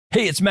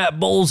Hey, it's Matt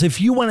Bowles.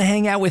 If you want to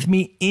hang out with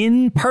me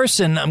in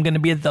person, I'm going to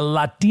be at the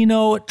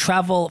Latino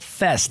Travel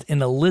Fest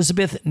in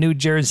Elizabeth, New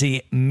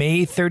Jersey,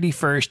 May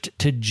 31st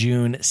to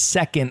June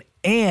 2nd.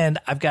 And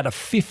I've got a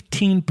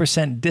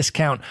 15%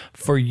 discount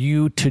for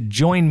you to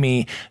join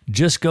me.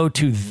 Just go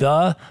to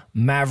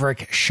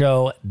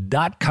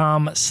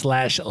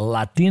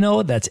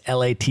themaverickshow.com/Latino. That's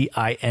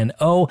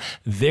Latino.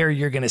 There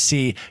you're going to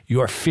see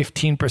your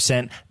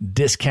 15%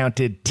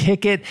 discounted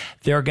ticket.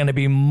 There are going to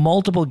be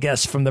multiple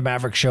guests from the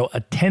Maverick Show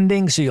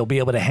attending, so you'll be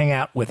able to hang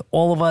out with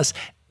all of us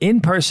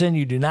in person.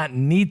 You do not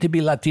need to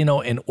be Latino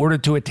in order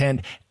to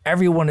attend.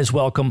 Everyone is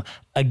welcome.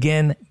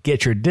 Again,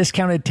 get your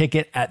discounted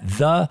ticket at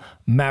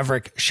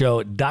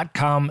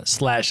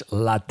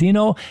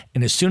themaverickshow.com/Latino.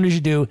 And as soon as you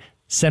do,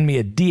 send me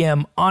a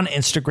DM on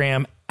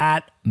Instagram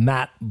at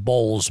Matt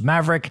Bowles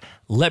Maverick.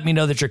 Let me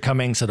know that you're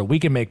coming so that we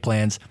can make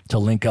plans to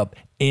link up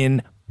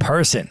in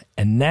person.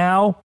 And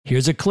now,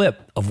 here's a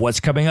clip of what's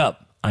coming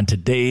up on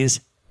today's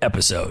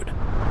episode.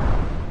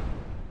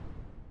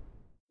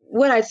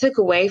 What I took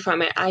away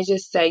from it, I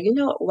just say,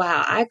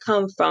 wow, I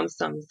come from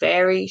some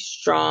very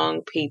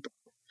strong people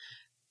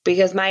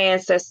because my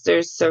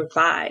ancestors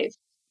survived.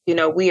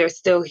 We are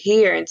still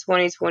here in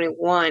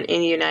 2021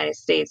 in the United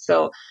States.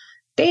 So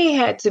they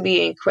had to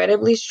be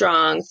incredibly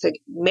strong to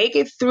make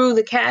it through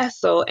the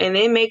castle and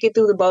then make it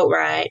through the boat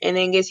ride and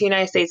then get to the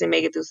United States and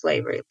make it through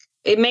slavery.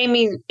 It made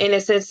me, in a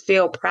sense,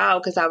 feel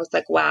proud because I was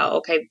like, wow,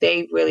 okay,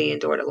 they really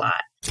endured a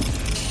lot.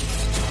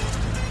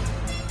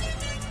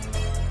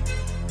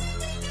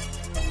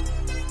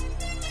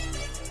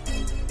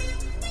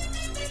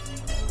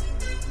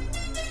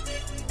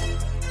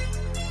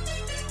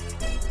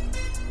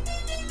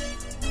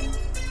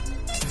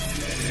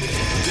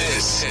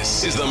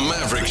 This is the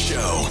Maverick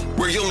Show,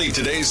 where you'll meet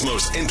today's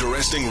most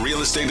interesting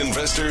real estate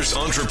investors,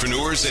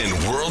 entrepreneurs, and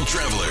world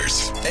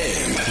travelers,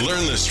 and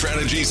learn the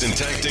strategies and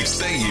tactics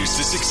they use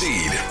to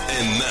succeed.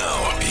 And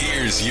now,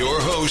 here's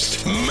your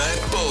host,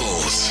 Matt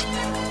Bowles.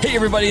 Hey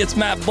everybody, it's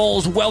Matt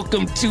Bowles.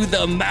 Welcome to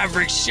the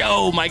Maverick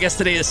Show. My guest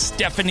today is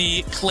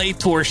Stephanie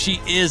Claytor. She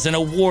is an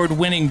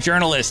award-winning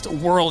journalist,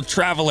 world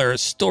traveler,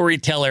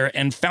 storyteller,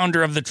 and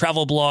founder of the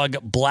travel blog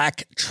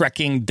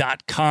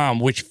BlackTrekking.com,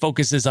 which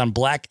focuses on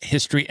Black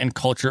history and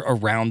culture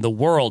around the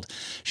world.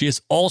 She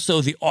is also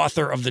the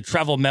author of the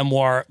travel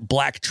memoir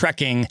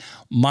BlackTrekking,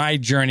 My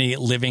Journey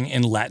Living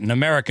in Latin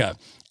America.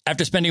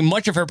 After spending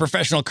much of her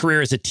professional career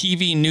as a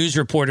TV news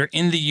reporter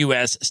in the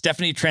U.S.,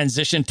 Stephanie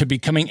transitioned to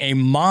becoming a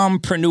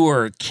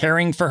mompreneur,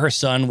 caring for her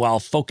son while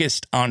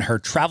focused on her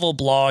travel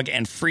blog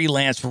and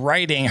freelance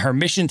writing. Her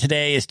mission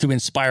today is to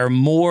inspire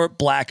more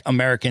Black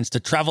Americans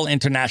to travel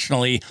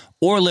internationally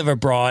or live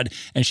abroad,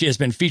 and she has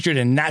been featured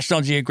in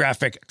National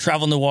Geographic,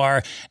 Travel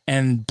Noir,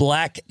 and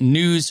Black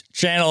News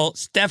Channel.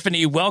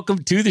 Stephanie,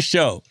 welcome to the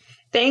show.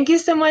 Thank you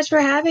so much for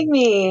having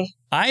me.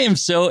 I am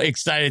so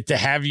excited to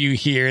have you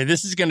here.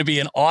 This is going to be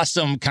an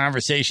awesome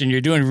conversation.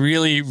 You're doing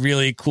really,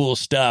 really cool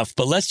stuff.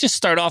 But let's just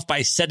start off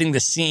by setting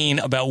the scene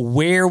about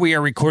where we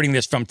are recording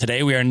this from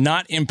today. We are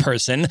not in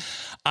person.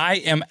 I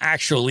am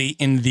actually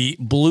in the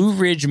Blue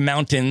Ridge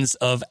Mountains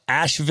of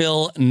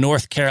Asheville,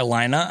 North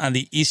Carolina, on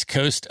the east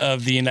coast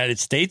of the United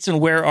States.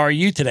 And where are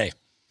you today?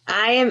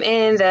 I am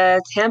in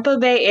the Tampa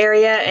Bay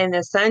area in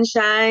the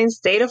sunshine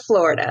state of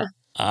Florida.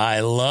 I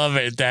love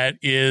it. That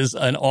is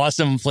an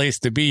awesome place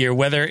to be. Your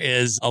weather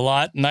is a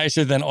lot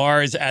nicer than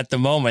ours at the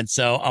moment,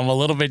 so I'm a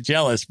little bit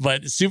jealous,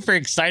 but super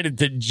excited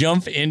to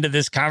jump into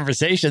this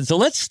conversation. So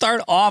let's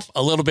start off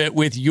a little bit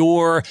with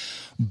your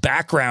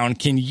background.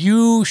 Can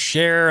you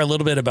share a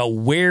little bit about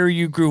where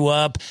you grew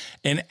up?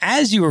 And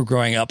as you were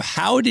growing up,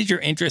 how did your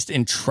interest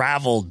in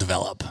travel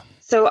develop?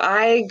 So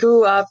I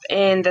grew up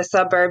in the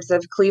suburbs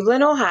of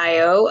Cleveland,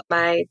 Ohio.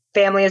 My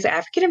family is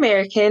African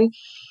American.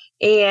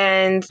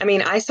 And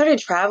I started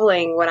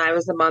traveling when I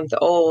was a month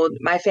old.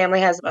 My family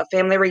has a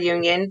family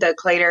reunion, the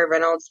Claytor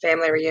Reynolds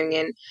family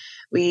reunion.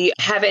 We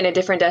have it in a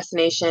different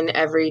destination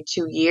every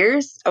 2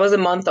 years. I was a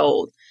month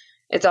old.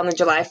 It's on the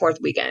July 4th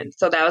weekend.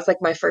 So that was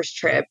like my first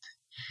trip.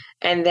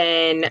 And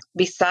then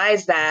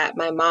besides that,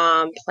 my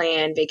mom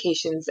planned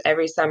vacations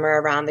every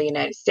summer around the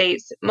United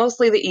States,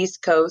 mostly the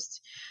East Coast.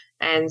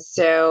 And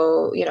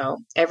so,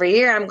 every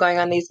year I'm going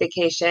on these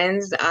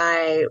vacations.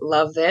 I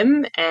love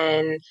them.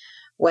 And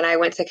when I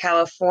went to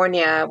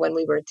California when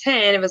we were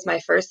 10, it was my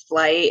first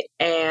flight,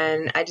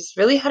 and I just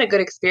really had a good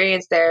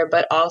experience there,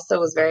 but also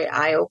was very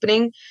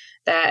eye-opening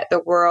that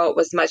the world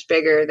was much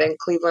bigger than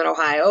Cleveland,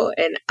 Ohio,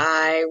 and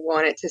I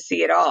wanted to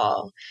see it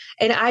all.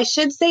 And I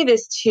should say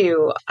this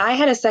too. I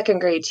had a second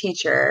grade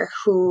teacher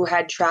who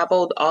had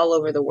traveled all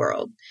over the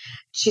world.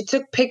 She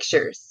took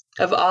pictures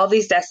of all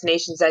these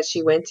destinations that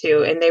she went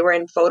to, and they were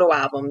in photo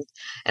albums.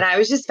 And I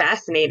was just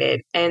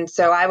fascinated. And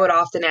so I would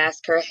often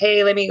ask her,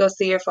 hey, let me go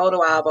see your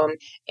photo album.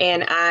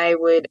 And I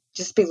would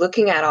just be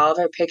looking at all of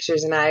her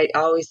pictures. And I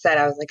always said,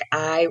 I was like,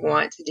 I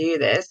want to do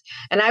this.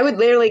 And I would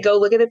literally go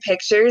look at the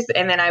pictures,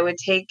 and then I would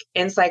take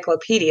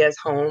encyclopedias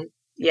home.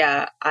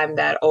 Yeah, I'm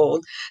that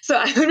old. So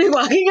I would be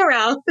walking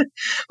around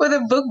with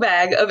a book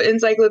bag of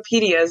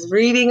encyclopedias,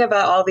 reading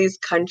about all these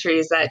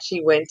countries that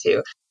she went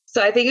to.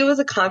 So I think it was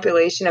a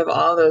compilation of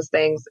all those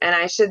things. And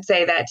I should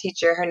say that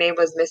teacher, her name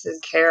was Mrs.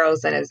 Carol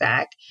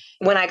Zenizak.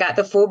 When I got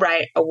the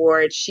Fulbright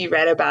Award, she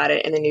read about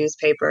it in the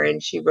newspaper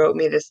and she wrote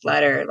me this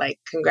letter, like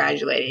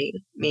congratulating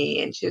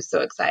me. And she was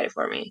so excited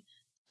for me.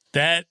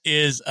 That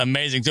is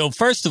amazing. So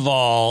first of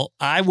all,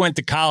 I went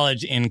to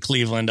college in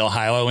Cleveland,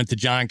 Ohio. I went to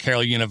John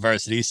Carroll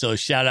University. So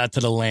shout out to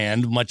the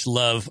land. Much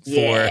love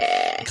for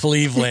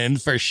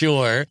Cleveland for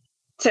sure.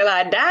 Till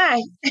I die.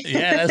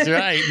 Yeah, that's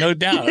right. No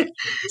doubt.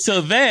 So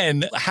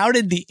then how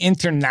did the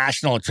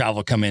international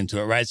travel come into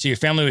it, right? So your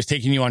family was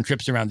taking you on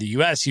trips around the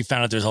U.S. You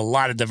found out there's a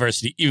lot of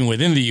diversity even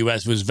within the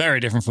U.S. It was very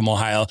different from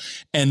Ohio.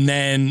 And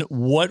then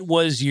what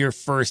was your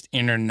first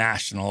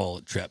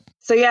international trip?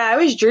 So yeah, I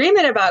was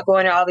dreaming about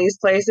going to all these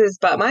places,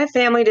 but my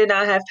family did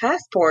not have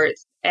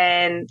passports.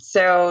 And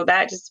so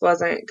that just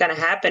wasn't going to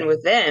happen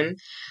with them.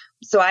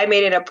 So I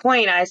made it a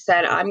point. I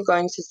said, I'm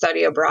going to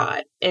study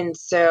abroad. And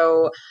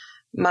so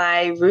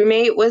my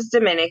roommate was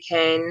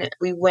Dominican.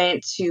 We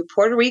went to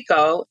Puerto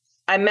Rico.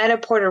 I met a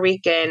Puerto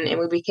Rican and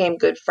we became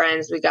good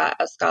friends. We got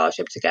a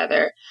scholarship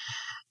together.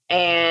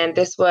 And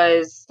this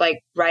was like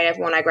right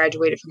after when I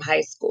graduated from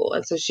high school.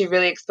 And so she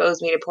really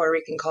exposed me to Puerto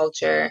Rican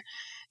culture.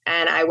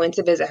 And I went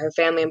to visit her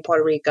family in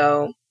Puerto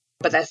Rico,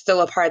 but that's still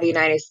a part of the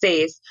United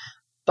States.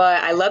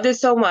 But I loved it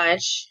so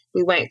much.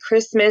 We went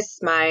Christmas,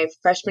 my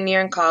freshman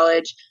year in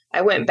college.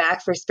 I went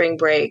back for spring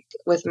break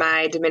with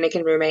my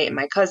Dominican roommate and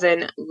my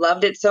cousin,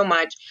 loved it so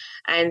much.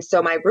 And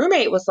so my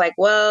roommate was like,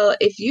 well,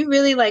 if you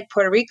really like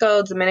Puerto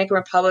Rico, Dominican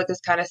Republic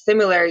is kind of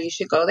similar, you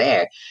should go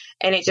there.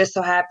 And it just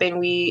so happened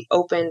we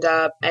opened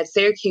up at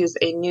Syracuse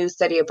a new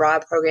study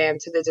abroad program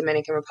to the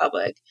Dominican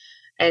Republic.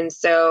 And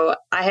so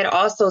I had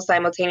also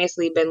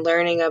simultaneously been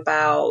learning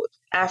about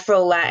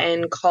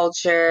Afro-Latin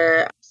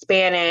culture,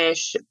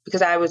 Spanish,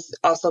 because I was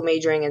also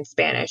majoring in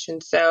Spanish.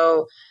 And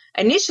so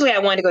initially I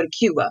wanted to go to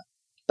Cuba,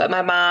 but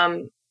my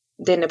mom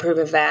didn't approve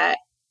of that.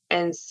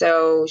 And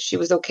so she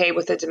was okay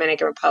with the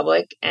Dominican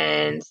Republic.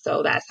 And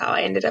so that's how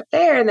I ended up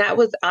there. And that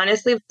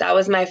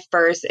was my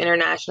first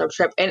international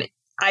trip. And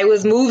I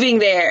was moving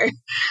there.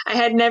 I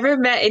had never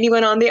met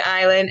anyone on the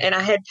island and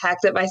I had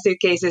packed up my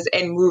suitcases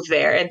and moved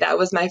there. And that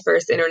was my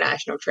first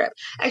international trip.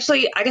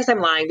 Actually, I guess I'm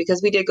lying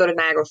because we did go to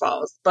Niagara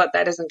Falls, but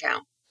that doesn't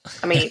count.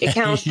 I mean, it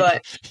counts,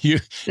 but you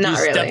not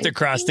really. You stepped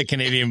across the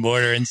Canadian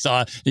border and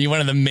saw you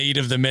went on the Maid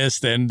of the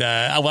Mist. And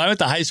I went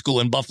to high school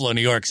in Buffalo, New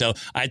York. So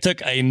I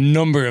took a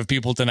number of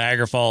people to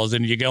Niagara Falls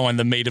and you go on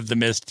the Maid of the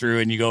Mist through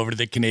and you go over to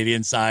the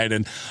Canadian side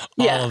and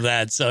all of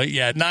that. So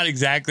yeah, not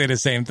exactly the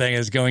same thing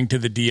as going to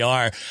the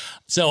DR.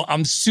 So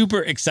I'm super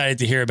excited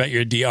to hear about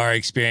your DR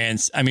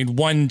experience. I mean,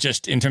 one,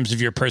 just in terms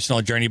of your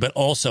personal journey, but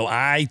also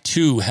I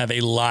too have a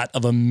lot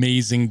of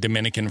amazing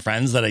Dominican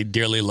friends that I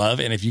dearly love.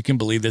 And if you can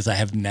believe this, I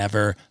have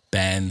never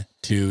been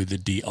to the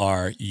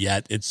DR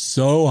yet. It's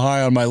so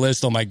high on my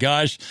list. Oh my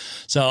gosh.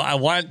 So I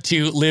want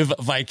to live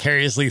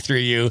vicariously through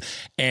you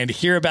and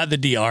hear about the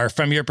DR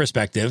from your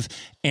perspective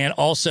and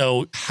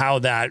also how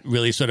that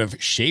really sort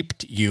of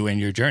shaped you and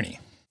your journey.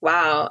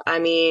 Wow. I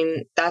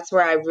mean, that's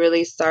where I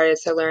really started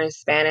to learn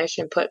Spanish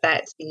and put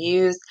that to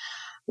use.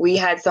 We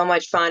had so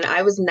much fun.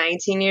 I was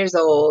 19 years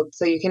old.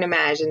 So you can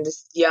imagine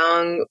this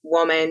young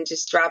woman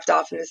just dropped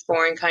off in this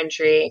foreign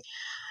country.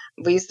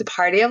 We used to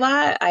party a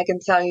lot. I can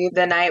tell you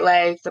the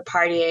nightlife, the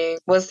partying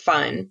was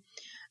fun.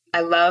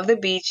 I love the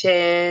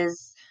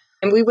beaches.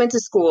 And we went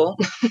to school.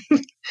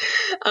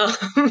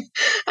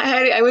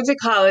 I went to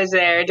college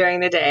there during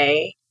the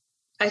day.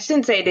 I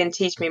shouldn't say it didn't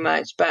teach me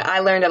much, but I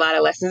learned a lot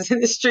of lessons in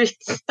the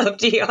streets of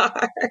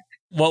DR.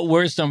 What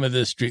were some of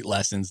the street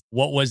lessons?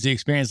 What was the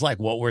experience like?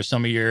 What were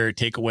some of your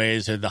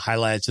takeaways or the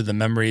highlights or the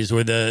memories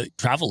or the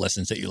travel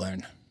lessons that you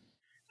learned?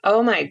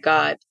 Oh my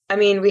God. I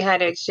mean, we had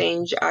to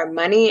exchange our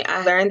money.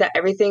 I learned that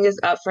everything is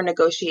up for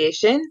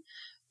negotiation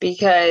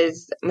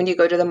because when you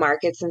go to the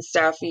markets and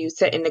stuff, you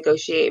sit and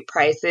negotiate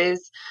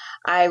prices.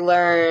 I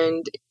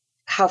learned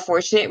how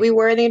fortunate we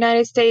were in the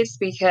United States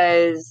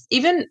because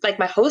even like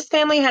my host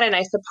family had a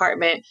nice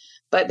apartment,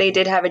 but they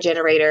did have a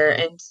generator.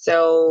 And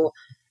so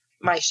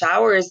my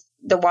showers,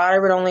 the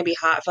water would only be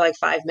hot for like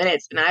 5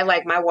 minutes. And I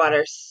like my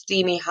water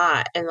steamy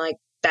hot. And like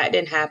that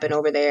didn't happen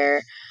over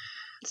there.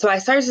 So I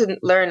started to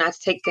learn not to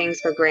take things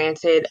for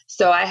granted.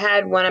 So I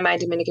had one of my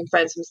Dominican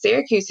friends from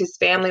Syracuse, whose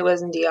family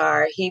was in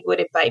DR. He would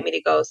invite me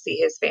to go see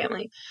his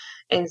family.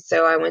 And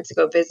so I went to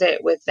go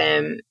visit with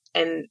them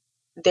and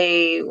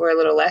they were a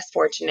little less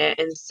fortunate.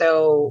 And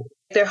so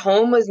their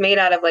home was made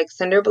out of like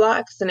cinder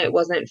blocks and it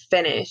wasn't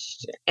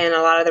finished. And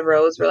a lot of the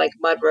roads were like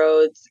mud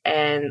roads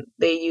and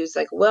they used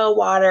like well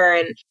water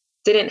and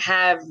didn't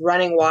have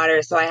running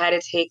water. So I had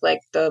to take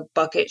like the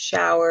bucket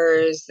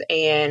showers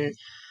and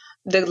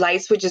the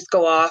lights would just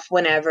go off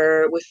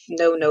whenever with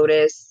no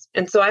notice.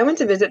 And so I went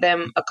to visit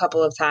them a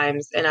couple of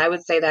times and I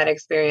would say that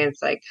experience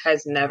like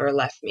has never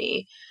left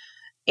me.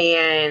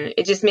 And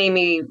it just made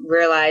me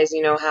realize,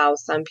 you know, how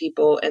some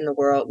people in the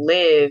world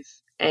live.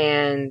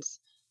 And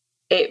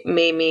it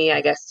made me, I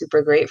guess,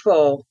 super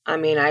grateful. I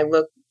mean, I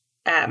look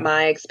at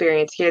my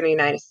experience here in the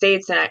United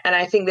States. And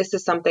I think this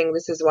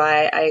is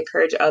why I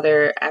encourage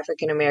other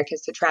African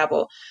Americans to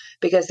travel,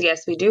 because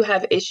yes, we do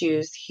have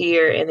issues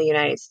here in the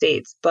United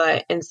States,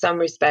 but in some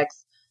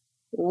respects,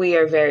 we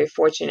are very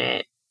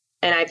fortunate.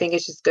 And I think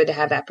it's just good to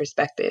have that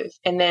perspective.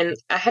 And then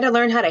I had to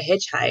learn how to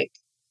hitchhike.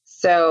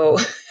 So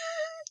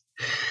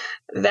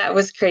that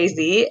was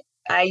crazy.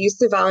 I used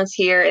to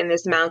volunteer in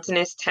this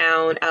mountainous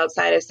town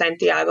outside of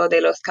Santiago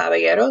de los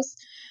Caballeros.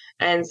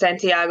 And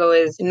Santiago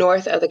is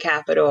north of the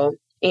capital.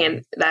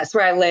 And that's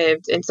where I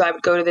lived. And so I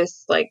would go to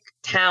this like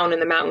town in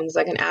the mountains,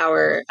 like an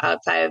hour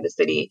outside of the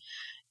city.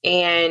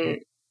 And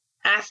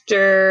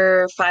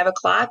after 5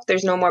 o'clock,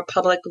 there's no more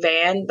public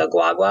van, the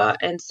guagua.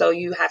 And so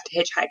you have to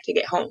hitchhike to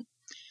get home.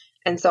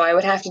 And so I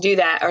would have to do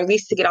that, or at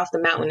least to get off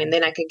the mountain. And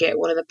then I could get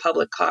one of the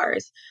public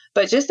cars.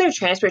 But just their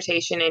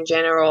transportation in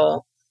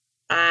general,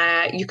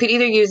 you could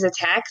either use a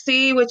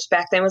taxi, which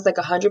back then was like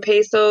 100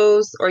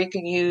 pesos, or you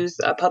could use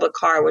a public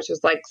car, which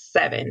was like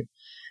 7.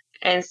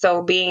 And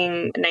so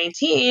being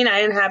 19, I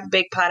didn't have a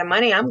big pot of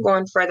money. I'm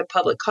going for the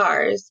public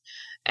cars.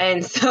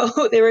 And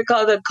so they were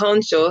called the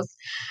conchos.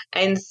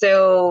 And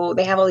so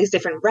they have all these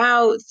different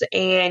routes,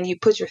 and you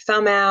put your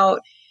thumb out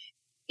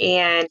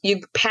and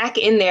you pack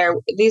in there.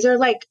 These are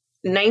like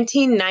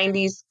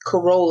 1990s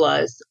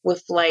Corollas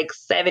with like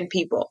 7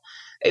 people.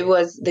 It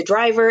was the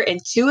driver and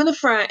 2 in the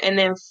front and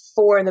then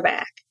 4 in the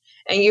back.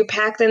 And you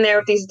packed in there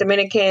with these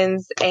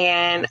Dominicans,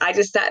 and I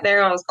just sat there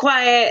and I was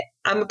quiet.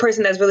 I'm a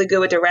person that's really good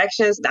with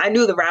directions. I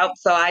knew the route,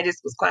 so I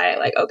just was quiet,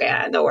 like, okay,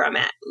 I know where I'm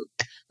at.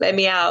 Let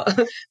me out.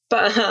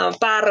 But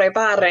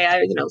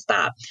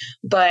stop.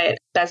 But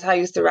that's how I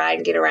used to ride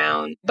and get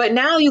around. But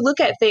now you look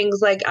at things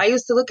like, I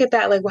used to look at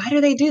that like, why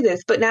do they do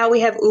this? But now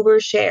we have Uber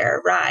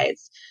share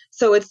rides.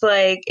 So it's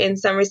like, in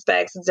some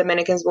respects,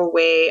 Dominicans were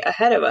way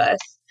ahead of us.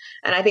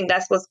 And I think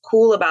that's what's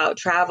cool about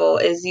travel,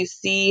 is you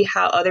see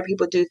how other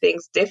people do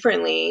things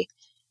differently.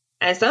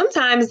 And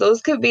sometimes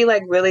those could be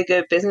like really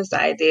good business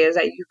ideas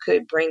that you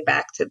could bring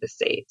back to the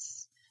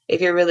States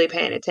if you're really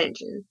paying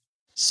attention.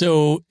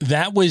 So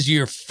that was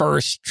your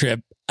first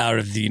trip out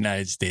of the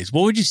United States.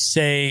 What would you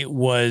say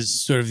was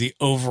sort of the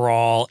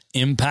overall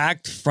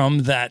impact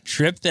from that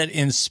trip that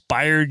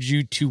inspired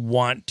you to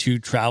want to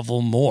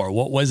travel more?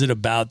 What was it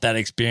about that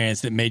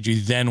experience that made you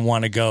then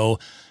want to go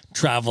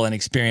travel and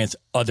experience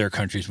other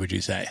countries, would you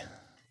say?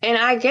 And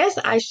I guess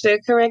I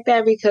should correct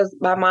that, because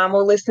my mom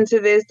will listen to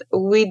this.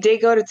 We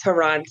did go to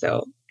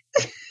Toronto.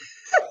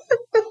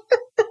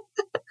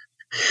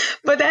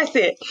 But that's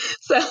it.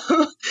 So,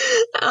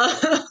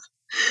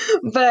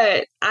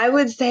 but I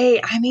would say,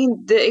 I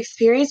mean, the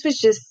experience was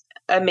just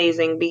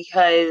amazing,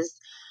 because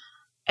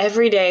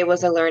every day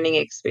was a learning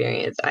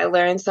experience. I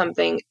learned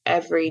something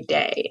every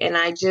day, and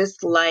I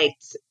just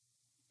liked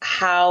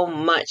how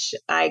much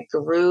I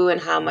grew and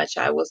how much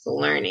I was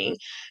learning.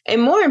 And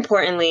more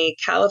importantly,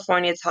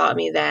 California taught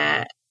me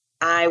that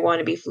I want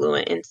to be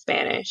fluent in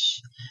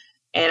Spanish.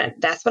 And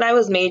that's what I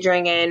was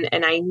majoring in.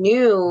 And I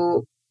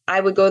knew I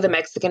would go to the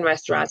Mexican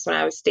restaurants when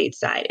I was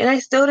stateside, and I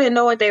still didn't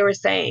know what they were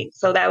saying.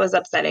 So that was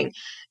upsetting.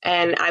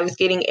 And I was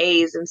getting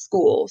A's in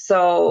school.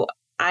 So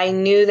I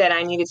knew that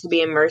I needed to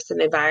be immersed in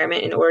the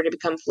environment in order to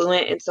become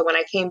fluent. And so when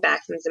I came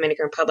back from the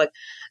Dominican Republic,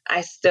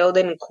 I still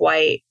didn't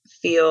quite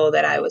feel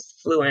that I was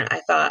fluent. I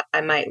thought I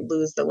might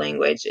lose the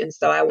language. And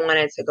so I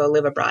wanted to go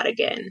live abroad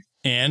again.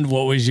 And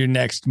what was your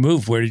next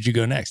move? Where did you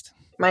go next?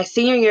 My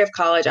senior year of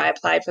college, I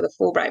applied for the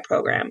Fulbright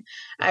program.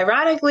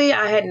 Ironically,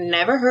 I had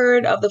never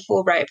heard of the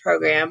Fulbright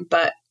program,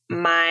 but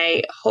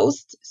my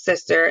host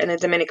sister in the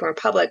Dominican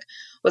Republic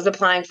was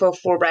applying for a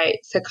Fulbright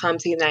to come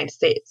to the United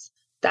States.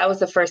 That was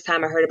the first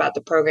time I heard about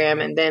the program.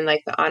 And then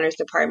like the honors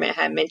department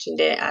had mentioned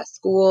it at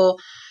school.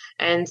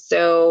 And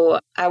so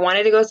I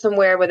wanted to go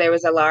somewhere where there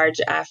was a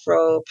large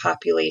Afro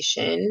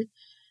population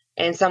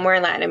and somewhere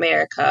in Latin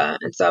America.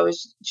 And so I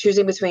was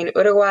choosing between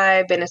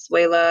Uruguay,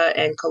 Venezuela,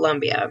 and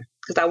Colombia,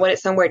 because I wanted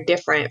somewhere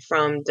different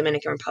from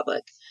Dominican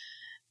Republic.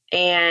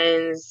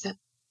 And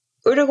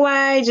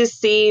Uruguay just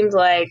seemed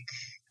like,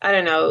 I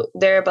don't know,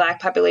 their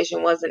Black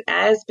population wasn't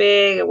as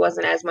big. It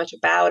wasn't as much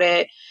about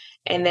it.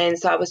 And then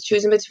so I was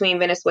choosing between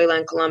Venezuela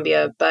and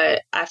Colombia,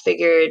 but I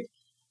figured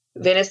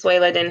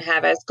Venezuela didn't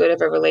have as good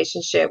of a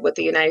relationship with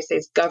the United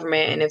States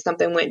government. And if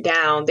something went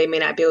down, they may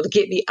not be able to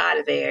get me out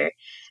of there.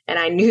 And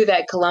I knew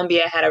that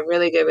Colombia had a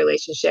really good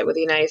relationship with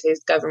the United States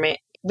government.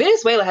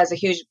 Venezuela has a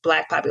huge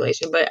Black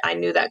population, but I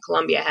knew that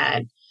Colombia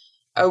had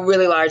a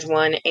really large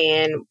one.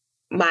 And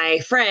my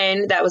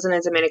friend that was in the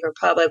Dominican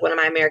Republic, one of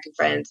my American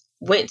friends,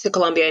 went to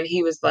Colombia, and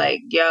he was like,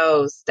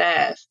 yo,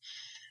 Steph,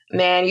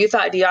 man, you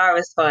thought DR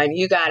was fun.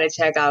 You got to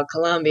check out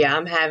Colombia.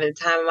 I'm having the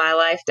time of my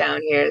life down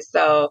here.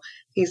 So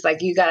he's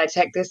like, you got to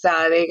check this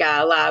out. They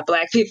got a lot of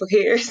Black people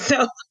here.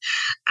 So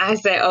I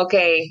said,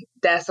 okay,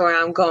 that's where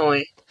I'm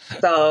going.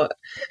 So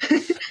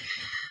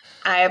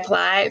I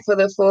applied for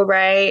the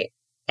Fulbright,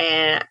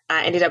 and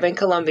I ended up in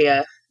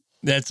Colombia.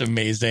 That's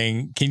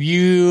amazing. Can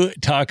you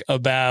talk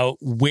about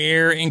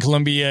where in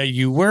Colombia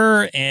you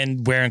were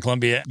and where in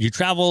Colombia you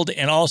traveled?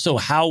 And also,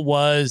 how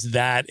was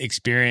that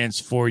experience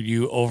for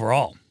you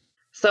overall?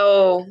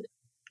 So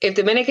if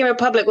Dominican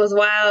Republic was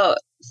wild,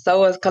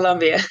 so was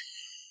Colombia.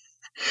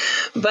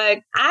 But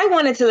I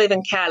wanted to live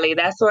in Cali.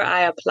 That's where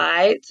I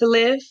applied to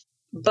live.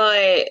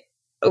 But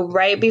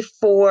right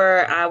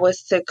before I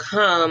was to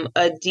come,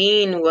 a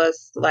dean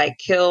was like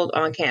killed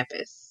on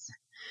campus.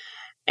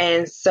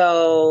 And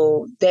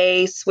so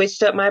they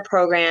switched up my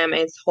program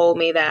and told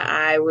me that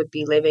I would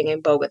be living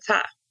in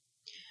Bogota,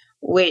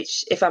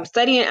 which if I'm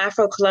studying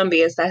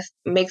Afro-Colombians, that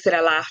makes it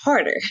a lot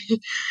harder.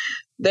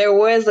 There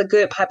was a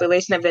good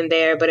population of them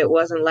there, but it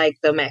wasn't like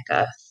the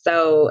Mecca.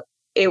 So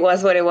it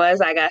was what it was.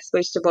 I got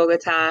switched to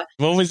Bogota.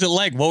 What was it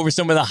like? What were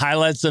some of the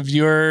highlights of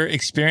your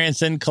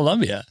experience in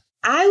Colombia?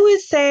 I would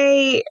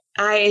say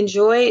I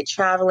enjoyed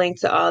traveling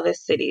to all the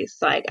cities.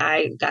 Like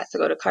I got to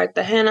go to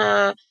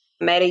Cartagena,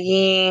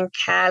 Medellin,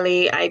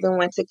 Cali. I even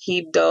went to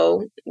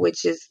Quibdó,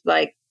 which is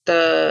like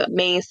the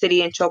main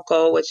city in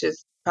Choco, which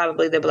is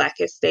probably the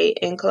blackest state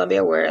in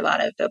Colombia, where a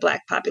lot of the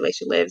Black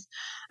population lives.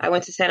 I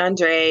went to San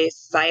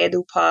Andres,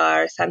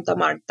 Valledupar, Santa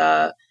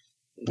Marta.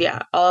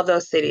 Yeah, all of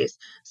those cities.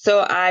 So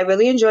I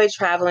really enjoyed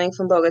traveling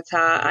from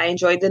Bogota. I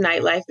enjoyed the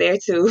nightlife there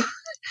too.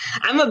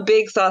 I'm a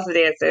big salsa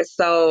dancer.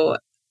 So,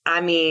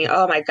 I mean,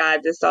 oh my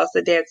God, the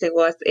salsa dancing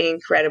was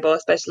incredible,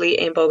 especially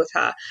in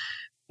Bogota.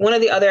 One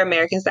of the other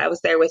Americans that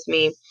was there with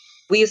me,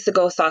 we used to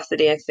go salsa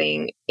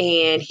dancing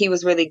and he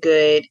was really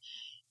good.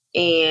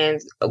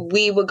 And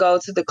we would go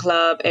to the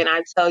club, and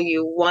I tell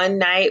you, one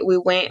night we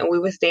went and we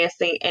was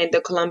dancing, and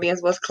the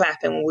Colombians was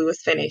clapping when we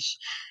was finished,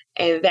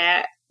 and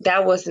that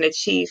was an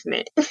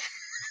achievement.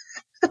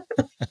 So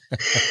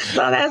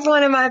that's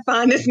one of my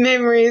fondest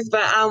memories.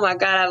 But oh my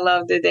God, I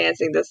love the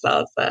dancing, the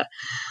salsa,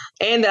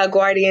 and the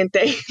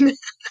aguardiente.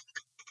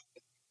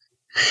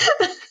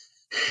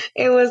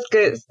 It was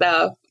good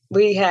stuff.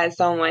 We had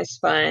so much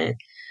fun.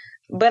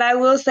 But I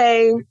will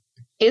say,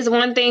 it's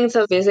one thing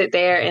to visit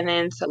there and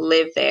then to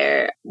live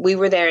there. We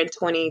were there in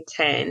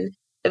 2010.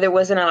 There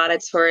wasn't a lot of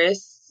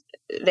tourists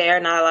there,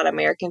 not a lot of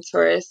American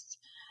tourists.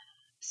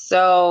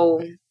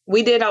 So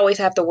we did always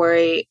have to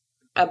worry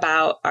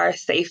about our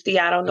safety.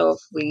 I don't know if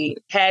we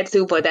had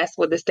to, but that's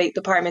what the State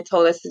Department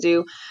told us to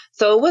do.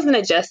 So it was an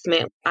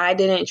adjustment. I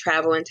didn't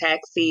travel in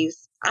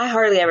taxis. I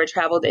hardly ever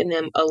traveled in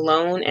them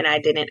alone, and I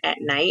didn't at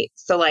night.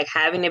 So like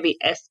having to be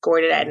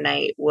escorted at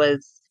night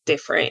was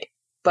different.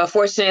 But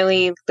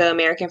fortunately, the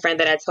American friend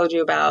that I told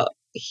you about,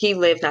 he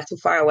lived not too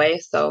far away.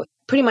 So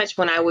pretty much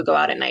when I would go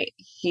out at night,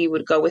 he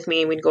would go with me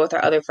and we'd go with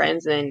our other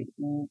friends, and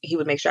he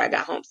would make sure I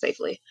got home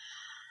safely.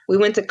 We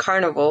went to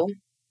Carnival.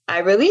 I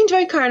really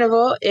enjoyed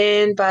Carnival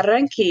in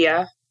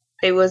Barranquilla.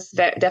 It was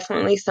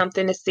definitely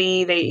something to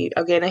see. They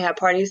had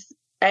parties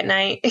at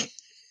night.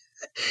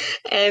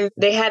 And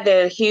they had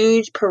their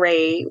huge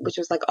parade, which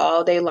was like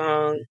all day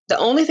long. The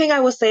only thing I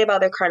will say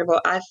about their carnival,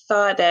 I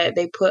thought that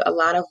they put a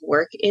lot of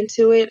work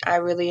into it. I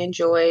really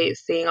enjoyed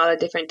seeing all the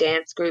different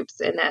dance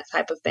groups and that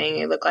type of thing.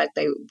 It looked like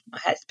they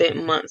had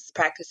spent months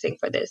practicing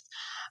for this.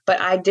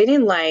 But I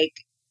didn't like,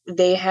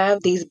 they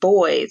have these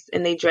boys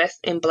and they dress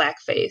in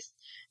blackface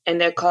and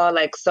they're called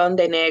like Son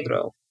de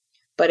Negro.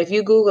 But if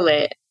you Google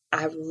it,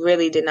 I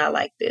really did not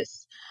like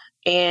this.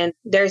 And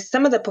there's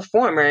some of the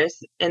performers,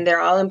 and they're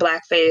all in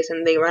blackface,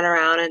 and they run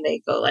around and they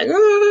go like,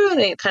 and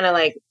they kind of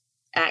like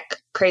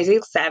act crazy,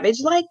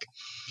 savage-like.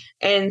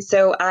 And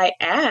so I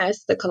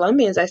asked the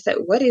Colombians, I said,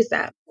 what is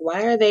that?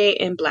 Why are they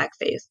in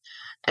blackface?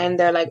 And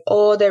they're like,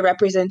 oh, they're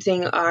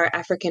representing our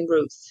African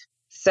roots.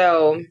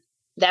 So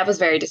that was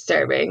very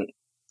disturbing.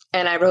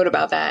 And I wrote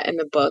about that in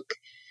the book,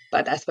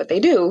 but that's what they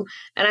do.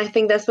 And I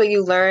think that's what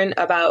you learn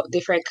about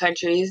different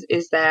countries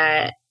is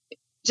that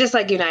just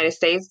like United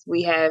States,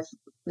 we have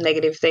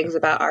negative things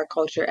about our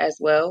culture as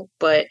well.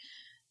 But,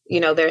 you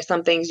know, there are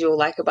some things you'll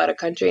like about a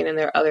country and then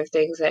there are other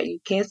things that you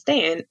can't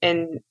stand.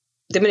 And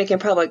Dominican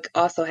Republic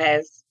also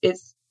has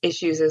its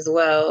issues as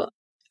well.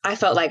 I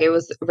felt like it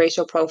was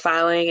racial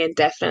profiling and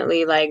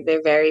definitely like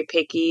they're very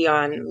picky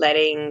on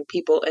letting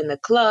people in the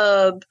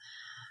club.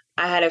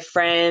 I had a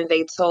friend,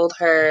 they told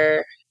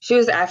her, she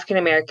was African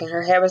American,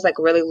 her hair was like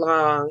really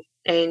long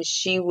and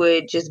she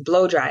would just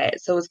blow dry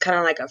it. So it was kind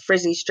of like a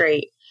frizzy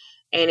straight.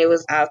 And it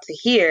was out to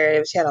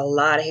here. She had a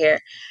lot of hair.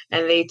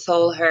 And they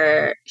told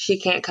her she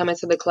can't come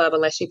into the club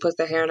unless she puts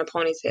her hair in a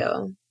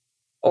ponytail.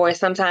 Or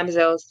sometimes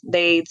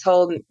they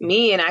told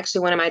me and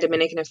actually one of my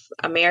Dominican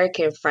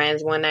American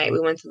friends one night, we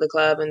went to the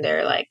club and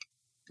they're like,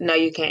 no,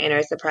 you can't enter.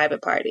 It's a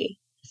private party.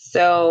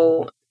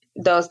 So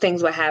those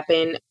things would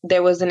happen.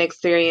 There was an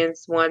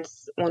experience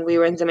once when we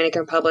were in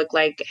Dominican Republic,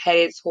 like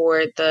headed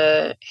toward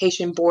the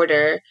Haitian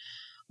border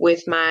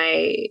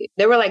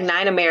there were like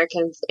 9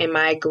 Americans in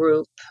my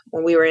group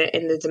when we were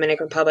in the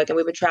Dominican Republic, and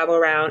we would travel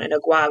around in a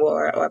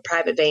guagua or a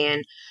private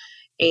van.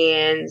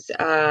 And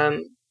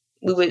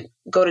we would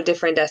go to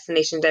different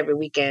destinations every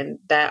weekend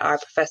that our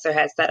professor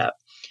had set up.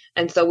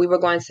 And so we were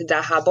going to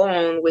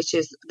Dajabon, which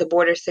is the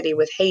border city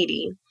with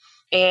Haiti.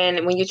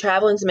 And when you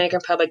travel in Dominican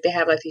Republic, they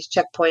have like these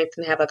checkpoints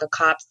and they have like a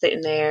cop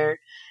sitting there.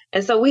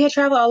 And so we had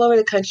traveled all over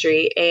the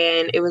country,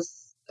 and it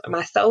was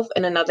myself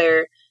and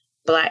another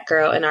Black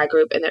girl in our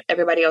group, and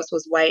everybody else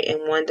was white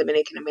and one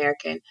Dominican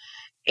American.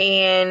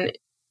 And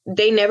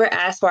they never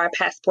asked for our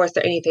passports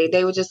or anything.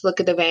 They would just look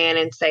at the van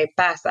and say,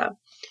 pasa.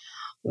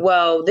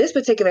 Well, this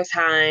particular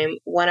time,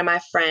 one of my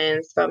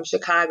friends from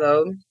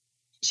Chicago,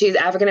 she's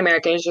African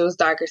American. She was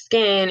darker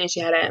skinned and she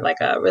had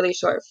a really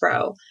short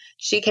fro.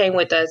 She came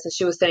with us and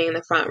she was sitting in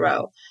the front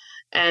row.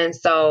 And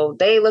so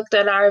they looked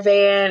at our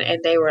van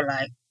and they were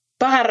like,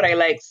 "Padre,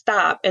 like,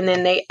 stop." And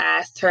then they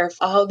asked her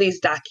for all these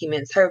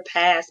documents, her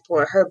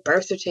passport, her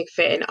birth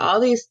certificate, and all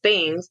these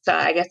things to,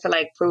 I guess, to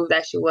like prove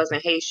that she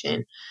wasn't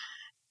Haitian.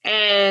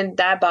 And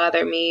that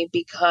bothered me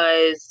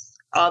because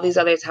all these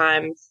other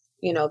times,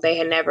 they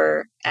had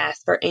never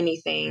asked for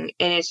anything.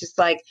 And it's just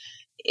like,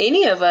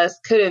 any of us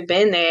could have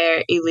been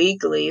there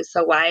illegally.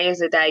 So why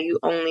is it that you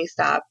only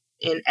stop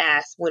and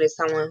ask when it's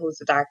someone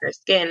who's a darker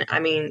skin? I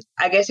mean,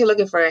 I guess you're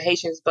looking for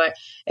Haitians, but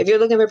if you're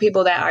looking for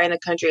people that are in the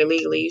country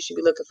illegally, you should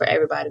be looking for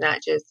everybody,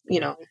 not just,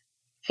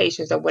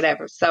 Haitians or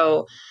whatever.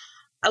 So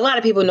a lot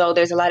of people know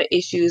there's a lot of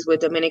issues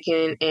with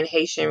Dominican and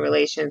Haitian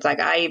relations. Like,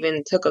 I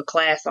even took a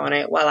class on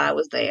it while I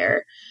was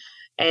there.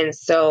 And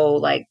so,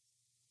 like,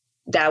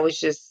 that was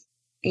just,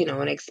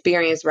 an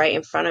experience right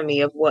in front of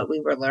me of what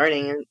we were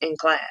learning in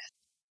class.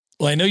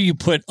 Well, I know you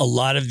put a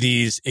lot of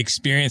these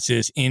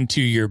experiences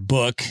into your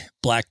book,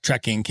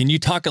 BlackTrekking. Can you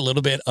talk a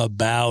little bit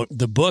about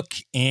the book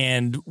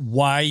and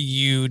why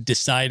you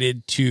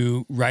decided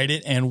to write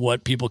it and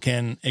what people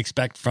can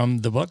expect from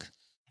the book?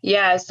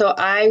 Yeah, so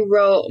I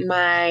wrote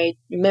my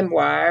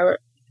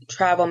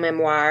travel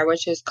memoir,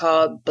 which is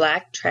called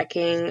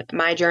BlackTrekking,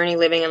 My Journey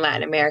Living in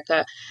Latin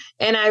America.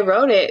 And I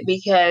wrote it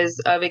because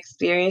of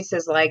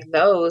experiences like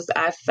those.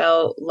 I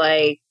felt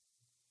like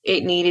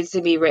it needed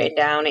to be written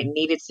down. It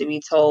needed to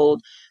be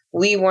told.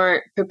 We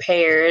weren't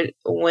prepared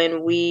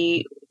when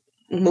we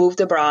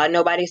moved abroad.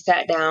 Nobody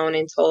sat down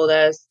and told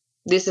us,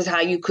 this is how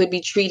you could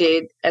be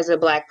treated as a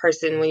Black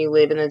person when you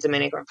live in the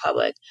Dominican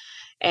Republic.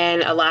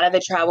 And a lot of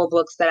the travel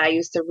books that I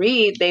used to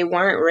read, they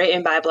weren't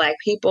written by Black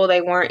people.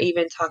 They weren't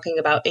even talking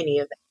about any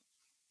of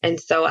that. And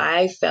so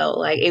I felt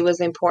like it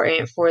was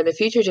important for the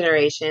future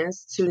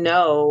generations to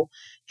know,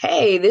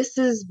 hey, this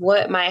is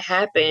what might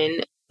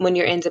happen when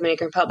you're in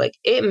Dominican Republic.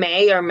 It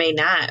may or may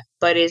not,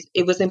 but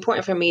it was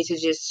important for me to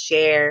just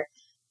share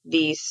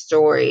these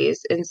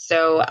stories. And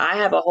so I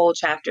have a whole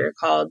chapter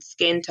called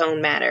Skin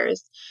Tone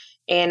Matters.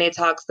 And it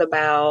talks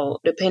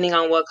about, depending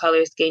on what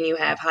color skin you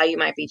have, how you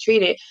might be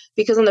treated.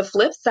 Because on the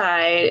flip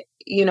side,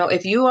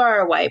 if you are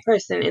a white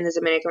person in the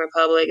Dominican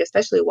Republic,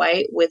 especially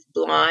white with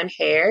blonde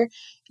hair,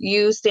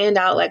 you stand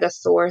out like a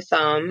sore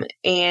thumb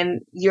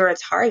and you're a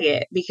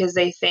target because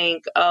they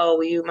think,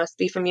 oh, you must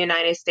be from the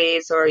United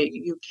States or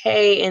UK.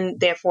 And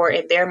therefore,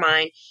 in their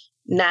mind,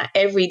 not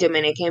every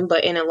Dominican,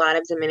 but in a lot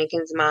of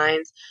Dominicans'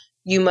 minds,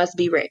 you must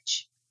be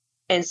rich.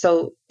 And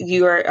so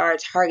you are a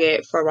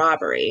target for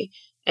robbery.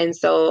 And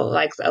so,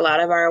 like, a lot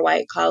of our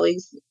white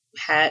colleagues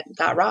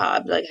got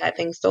robbed, like had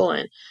things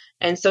stolen.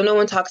 And so no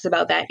one talks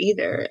about that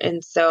either.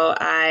 And so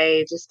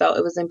I just felt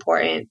it was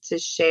important to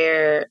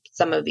share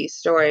some of these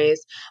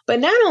stories.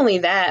 But not only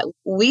that,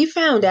 we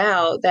found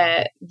out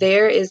that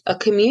there is a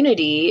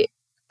community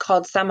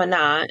called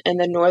Samaná in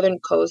the northern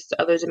coast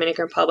of the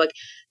Dominican Republic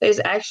that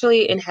is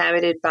actually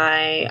inhabited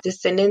by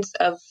descendants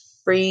of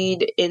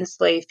freed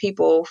enslaved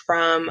people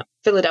from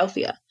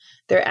Philadelphia.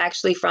 They're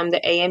actually from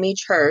the AME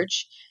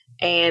Church.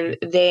 And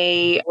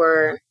they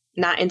were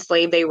not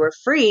enslaved, they were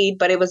freed,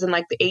 but it was in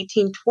like the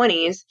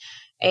 1820s.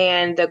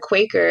 And the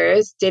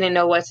Quakers didn't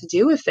know what to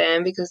do with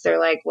them because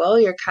they're like, well,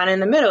 you're kind of in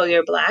the middle.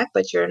 You're Black,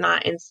 but you're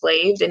not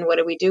enslaved. And what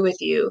do we do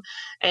with you?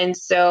 And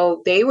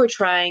so they were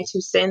trying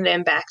to send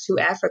them back to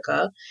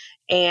Africa.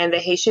 And the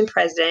Haitian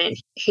president,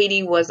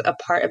 Haiti was a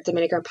part of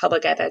Dominican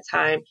Republic at that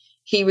time.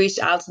 He reached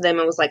out to them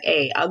and was like,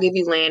 hey, I'll give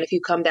you land if you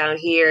come down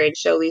here and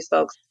show these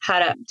folks how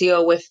to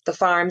deal with the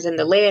farms and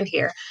the land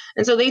here.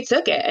 And so they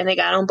took it and they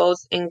got on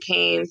boats and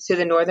came to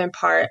the northern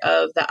part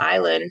of the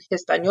island,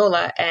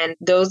 Hispaniola, and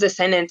those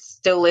descendants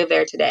still live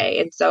there today.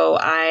 And so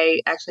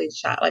I actually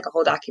shot like a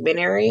whole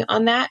documentary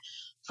on that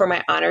for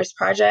my honors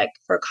project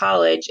for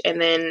college.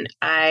 And then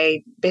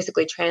I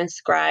basically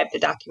transcribed the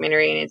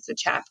documentary and it's a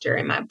chapter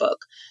in my book.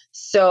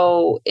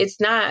 So it's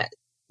not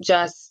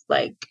just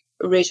like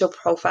racial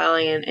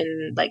profiling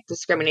and like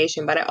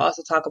discrimination, but I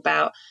also talk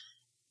about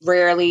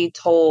rarely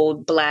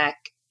told Black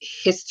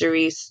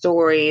history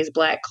stories,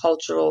 Black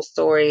cultural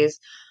stories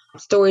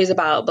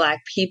about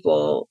Black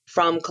people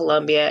from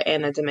Colombia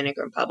and the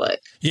Dominican Republic.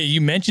 Yeah, you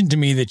mentioned to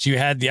me that you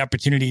had the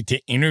opportunity to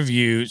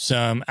interview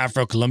some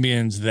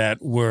Afro-Colombians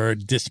that were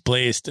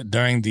displaced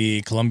during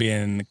the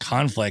Colombian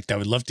conflict. I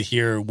would love to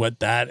hear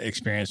what that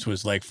experience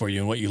was like for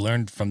you and what you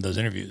learned from those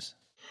interviews.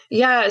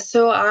 Yeah,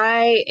 so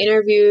I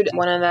interviewed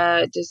one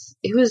of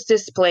he was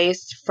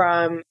displaced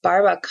from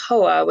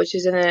Barbacoa, which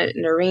is in the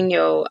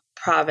Nariño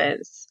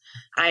province.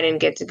 I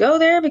didn't get to go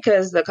there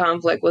because the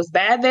conflict was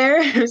bad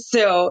there.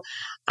 So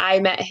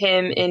I met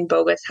him in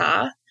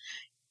Bogota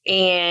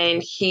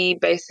and he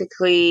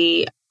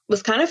basically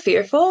was kind of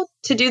fearful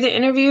to do the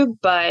interview,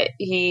 but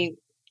he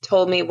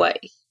told me what,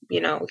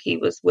 he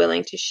was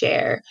willing to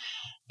share.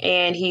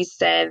 And he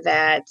said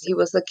that he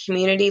was a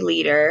community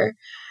leader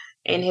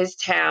in his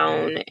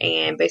town,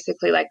 and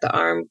basically like the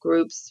armed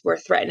groups were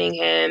threatening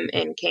him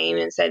and came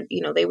and said,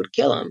 they would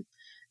kill him.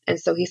 And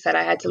so he said,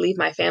 I had to leave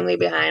my family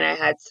behind. I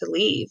had to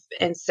leave.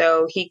 And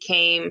so he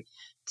came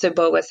to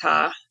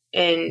Bogota.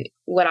 And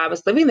when I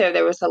was living there,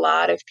 there was a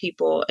lot of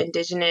people,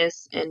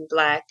 indigenous and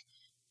Black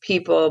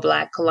people,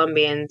 Black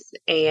Colombians,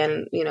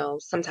 and,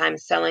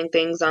 sometimes selling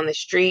things on the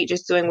street,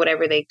 just doing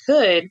whatever they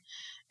could.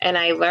 And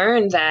I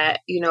learned that,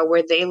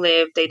 where they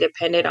lived, they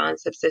depended on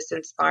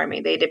subsistence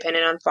farming. They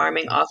depended on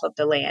farming off of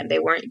the land. They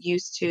weren't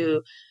used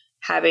to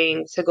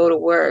having to go to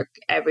work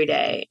every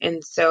day.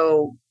 And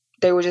so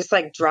they were just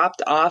like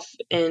dropped off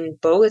in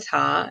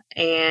Bogota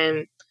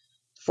and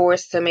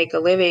forced to make a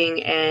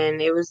living.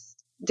 And it was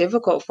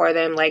difficult for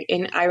them.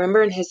 I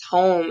remember in his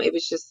home, it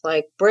was just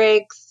like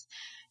bricks.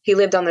 He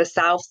lived on the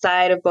south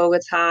side of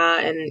Bogota.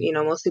 And,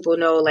 most people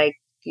know, like,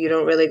 you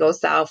don't really go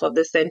south of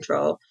the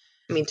central.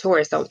 I mean,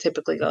 tourists don't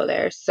typically go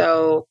there.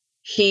 So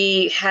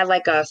he had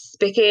like a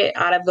spigot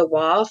out of the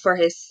wall for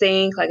his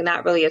sink, like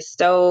not really a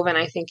stove. And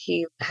I think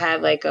he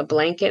had like a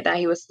blanket that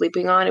he was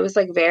sleeping on. It was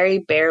like very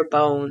bare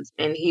bones.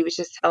 And he was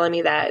just telling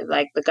me that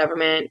like the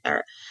government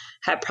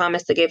had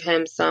promised to give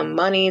him some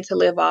money to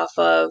live off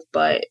of,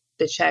 but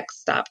the checks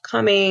stopped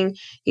coming.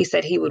 He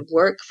said he would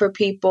work for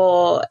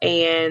people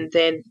and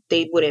then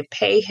they wouldn't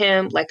pay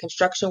him, like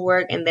construction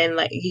work. And then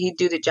like he'd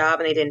do the job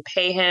and they didn't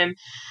pay him.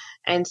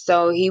 And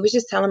so he was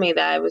just telling me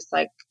that it was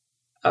like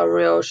a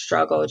real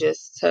struggle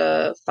just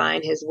to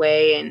find his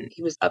way. And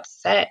he was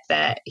upset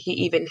that he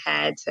even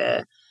had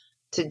to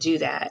do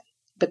that.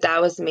 But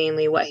that was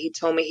mainly what he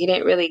told me. He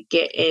didn't really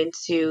get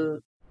into.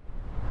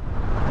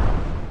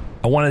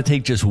 I want to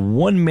take just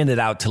 1 minute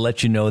out to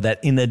let you know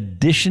that in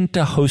addition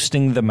to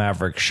hosting the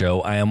Maverick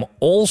Show, I am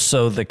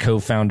also the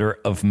co-founder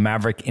of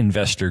Maverick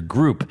Investor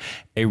Group,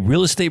 a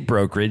real estate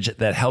brokerage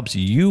that helps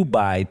you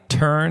buy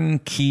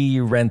turnkey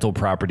rental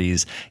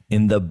properties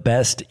in the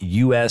best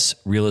U.S.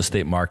 real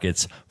estate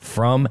markets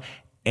from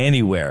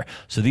anywhere.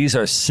 So these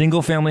are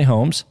single family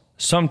homes,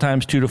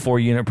 sometimes 2 to 4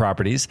 unit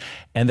properties,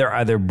 and they're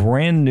either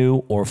brand new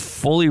or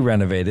fully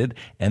renovated,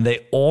 and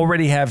they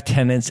already have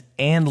tenants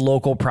and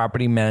local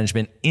property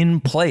management in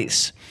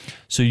place.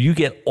 So you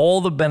get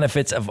all the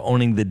benefits of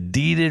owning the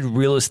deeded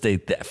real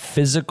estate, the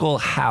physical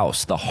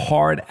house, the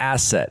hard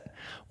asset,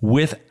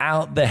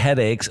 without the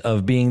headaches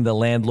of being the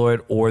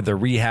landlord or the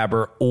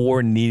rehabber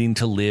or needing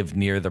to live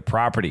near the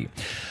property.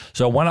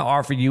 So I want to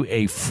offer you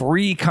a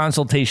free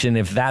consultation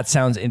if that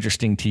sounds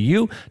interesting to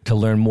you. To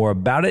learn more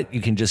about it, you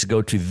can just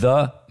go to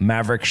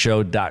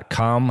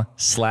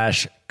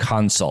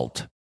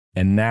themaverickshow.com/consult.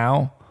 And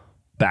now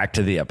back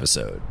to the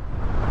episode.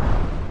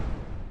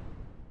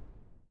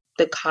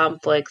 The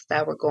conflicts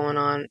that were going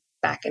on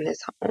back in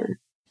his home.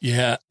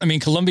 Yeah. I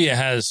mean, Colombia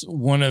has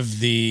one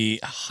of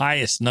the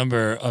highest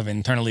number of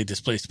internally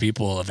displaced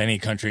people of any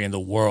country in the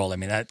world. I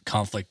mean, that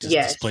conflict just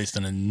displaced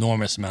an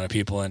enormous amount of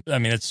people. And I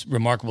mean, it's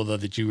remarkable, though,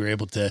 that you were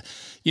able to,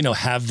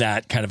 have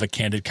that kind of a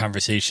candid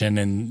conversation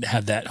and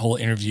have that whole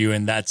interview.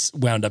 And that's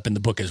wound up in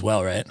the book as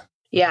well, right?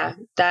 Yeah,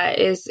 that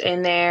is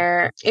in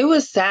there. It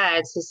was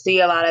sad to see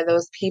a lot of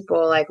those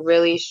people like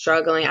really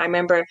struggling. I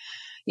remember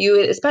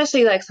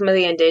especially like some of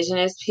the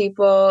indigenous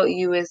people,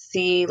 you would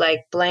see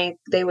like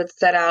they would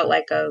set out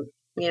like a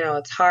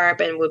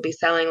tarp and would be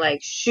selling like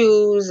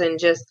shoes and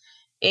just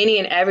any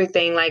and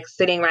everything, like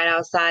sitting right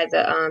outside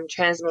the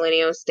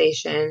Transmilenio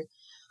station.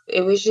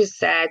 It was just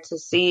sad to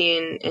see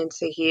and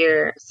to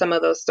hear some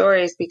of those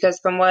stories, because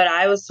from what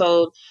I was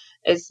told,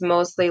 it's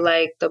mostly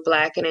like the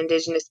Black and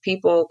indigenous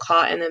people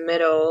caught in the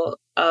middle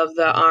of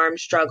the armed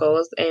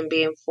struggles and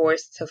being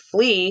forced to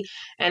flee.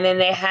 And then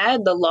they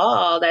had the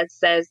law that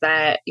says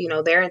that,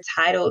 they're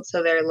entitled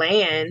to their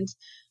land,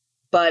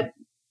 but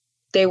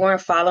they weren't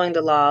following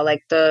the law.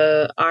 Like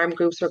the armed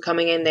groups were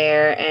coming in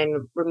there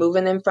and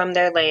removing them from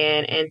their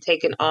land and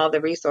taking all the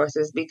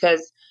resources,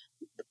 because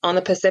on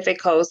the Pacific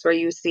coast, where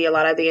you see a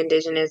lot of the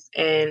indigenous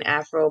and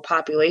Afro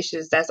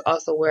populations, that's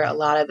also where a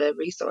lot of the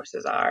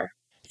resources are.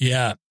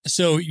 Yeah.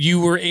 So you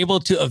were able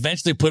to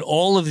eventually put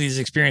all of these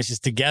experiences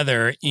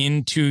together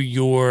into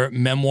your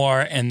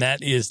memoir, and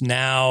that is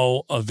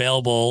now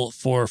available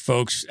for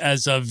folks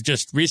as of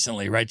just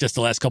recently, right? Just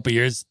the last couple of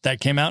years that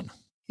came out?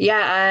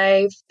 Yeah,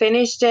 I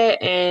finished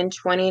it in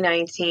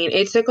 2019.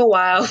 It took a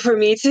while for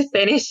me to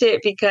finish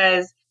it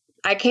because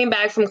I came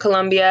back from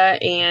Colombia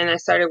and I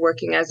started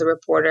working as a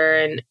reporter.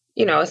 And,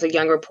 as a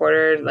young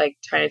reporter, like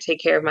trying to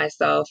take care of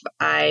myself,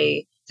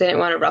 I didn't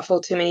want to ruffle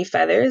too many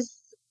feathers.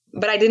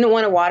 But I didn't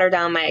want to water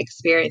down my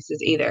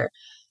experiences either.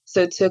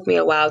 So it took me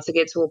a while to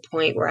get to a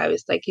point where I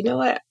was like, you know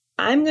what?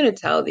 I'm going to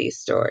tell these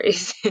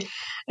stories.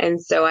 And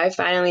so I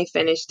finally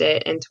finished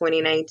it in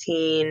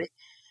 2019.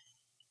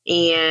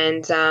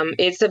 And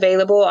it's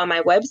available on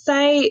my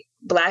website,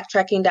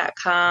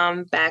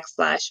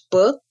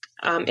 BlackTrekking.com/book.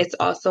 It's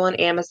also on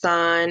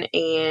Amazon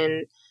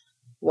and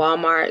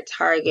Walmart,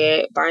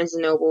 Target, Barnes &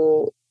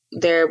 Noble.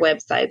 Their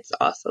websites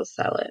also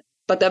sell it.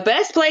 But the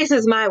best place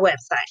is my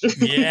website.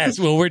 Yes.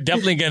 Well, we're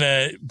definitely going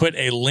to put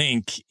a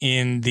link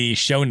in the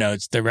show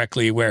notes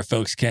directly where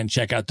folks can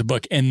check out the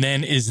book. And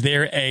then is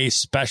there a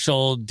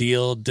special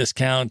deal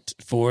discount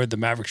for the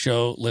Maverick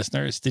Show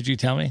listeners? Did you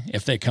tell me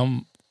if they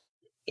come?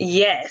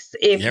 Yes.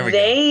 If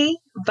they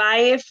buy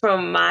it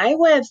from my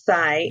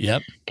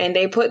website and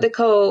they put the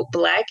code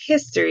Black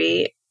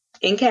History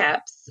in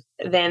caps,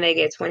 then they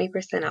get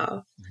 20%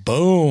 off.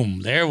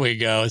 Boom. There we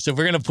go. So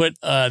we're going to put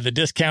the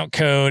discount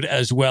code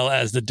as well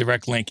as the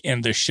direct link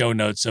in the show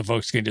notes. So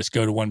folks can just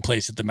go to one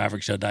place at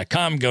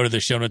themaverickshow.com, go to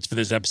the show notes for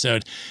this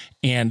episode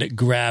and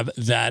grab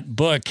that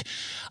book.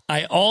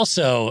 I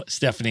also,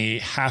 Stephanie,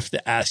 have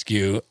to ask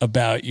you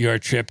about your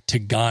trip to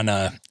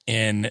Ghana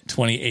in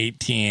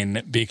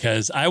 2018,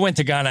 because I went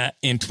to Ghana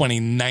in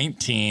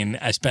 2019.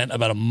 I spent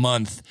about a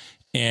month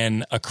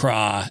in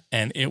Accra,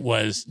 and it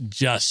was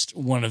just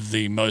one of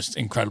the most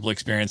incredible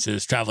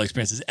travel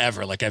experiences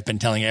ever. Like, I've been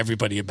telling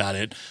everybody about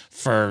it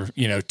for,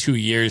 2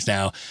 years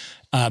now.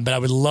 But I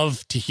would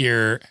love to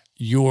hear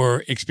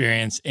your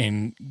experience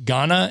in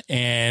Ghana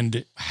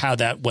and how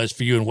that was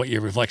for you and what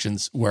your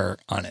reflections were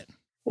on it.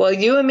 Well,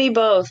 you and me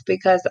both,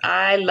 because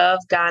I love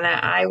Ghana.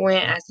 I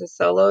went as a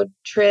solo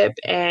trip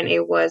and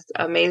it was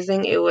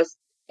amazing. It was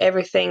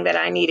everything that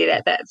I needed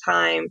at that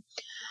time.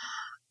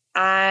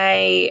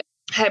 I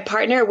had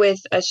partnered with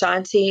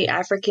Ashanti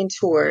African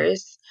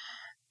Tours.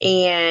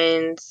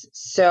 And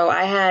so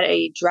I had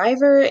a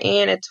driver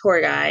and a tour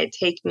guide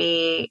take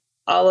me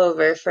all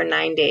over for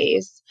 9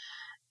 days.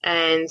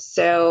 And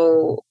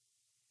so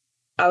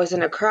I was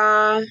in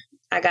Accra.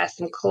 I got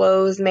some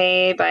clothes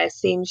made by a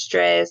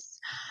seamstress.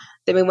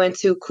 Then we went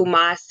to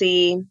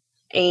Kumasi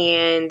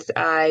and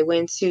I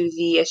went to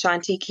the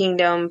Ashanti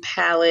Kingdom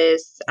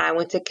Palace. I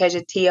went to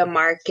Kejetia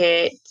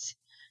Market.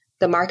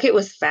 The market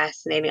was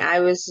fascinating. I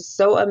was just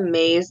so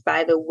amazed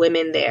by the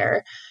women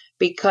there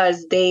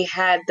because they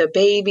had the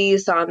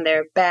babies on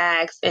their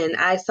backs. And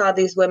I saw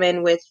these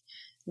women with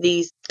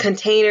these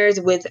containers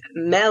with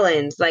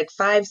melons, like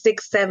 5,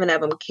 6, 7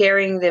 of them,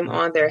 carrying them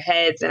on their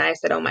heads. And I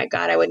said, oh my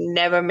God, I would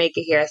never make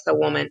it here as a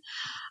woman.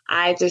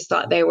 I just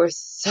thought they were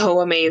so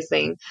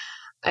amazing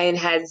and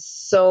had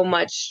so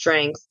much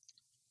strength.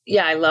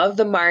 Yeah, I love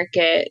the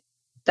market.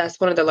 That's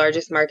one of the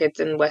largest markets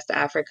in West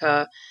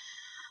Africa.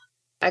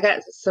 I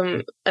got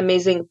some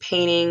amazing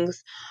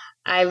paintings.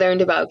 I learned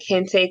about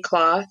kente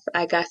cloth.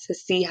 I got to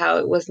see how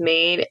it was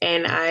made,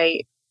 and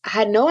I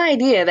had no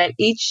idea that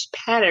each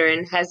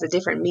pattern has a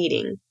different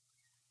meaning.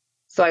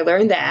 So I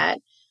learned that.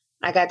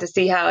 I got to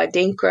see how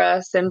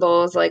Adinkra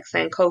symbols like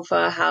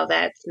Sankofa, how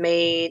that's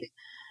made.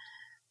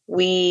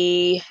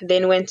 We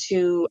then went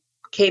to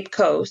Cape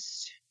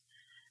Coast,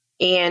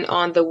 and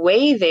on the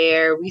way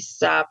there, we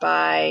stopped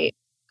by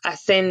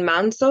Asen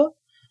Manso,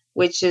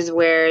 which is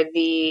where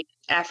the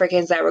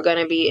Africans that were going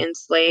to be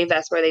enslaved,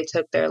 that's where they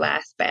took their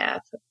last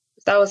bath.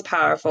 That was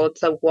powerful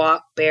to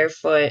walk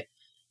barefoot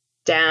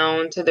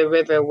down to the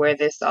river where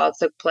this all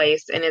took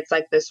place. And it's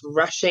like this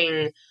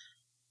rushing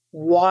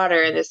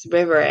water in this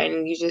river.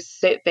 And you just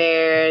sit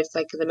there. It's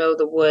like in the middle of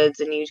the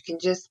woods. And you can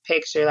just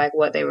picture like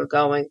what they were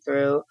going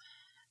through.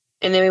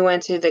 And then we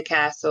went to the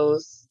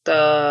castles,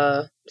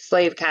 the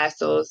slave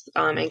castles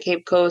in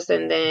Cape Coast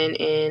and then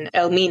in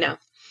Elmina.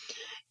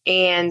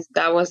 And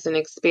that was an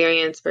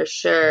experience for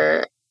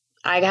sure.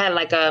 I had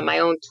like my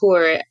own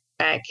tour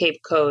at Cape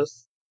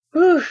Coast.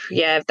 Whew,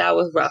 yeah, that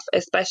was rough,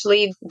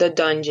 especially the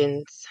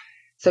dungeons.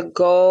 To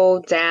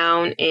go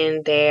down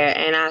in there.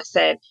 And I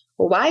said,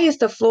 well, why is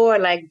the floor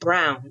like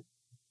brown?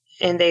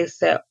 And they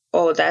said,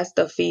 oh, that's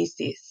the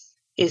feces.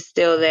 It's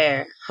still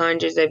there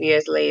hundreds of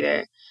years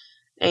later.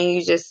 And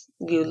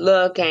you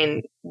look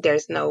and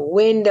there's no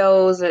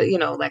windows,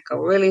 like a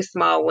really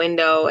small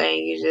window. And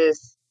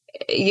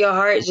your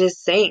heart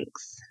just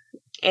sinks.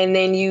 And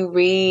then you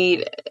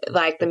read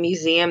like the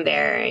museum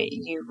there,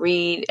 you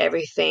read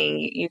everything.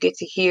 You get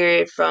to hear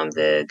it from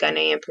the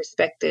Ghanaian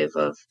perspective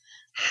of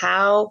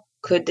how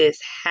could this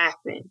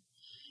happen?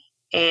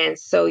 And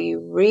so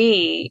you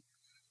read,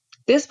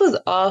 this was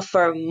all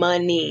for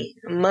money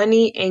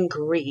and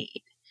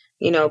greed.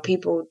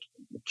 People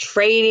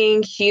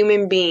trading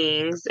human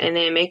beings and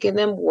then making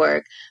them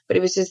work. But it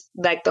was just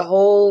like the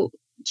whole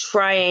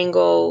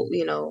triangle,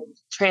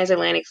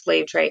 transatlantic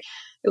slave trade.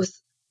 It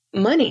was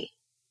money.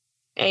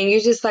 And you're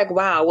just like,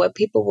 wow, what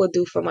people will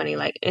do for money,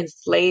 like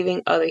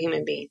enslaving other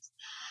human beings.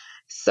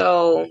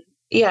 So,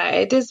 yeah,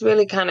 it just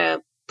really kind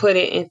of put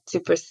it into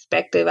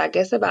perspective, I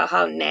guess, about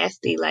how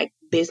nasty like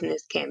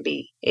business can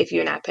be if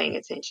you're not paying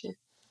attention.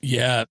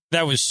 Yeah,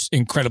 that was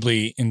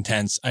incredibly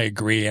intense. I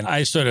agree. And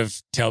I sort of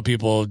tell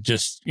people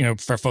just,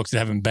 for folks that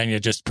haven't been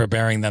yet, just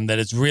preparing them that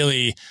it's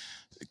really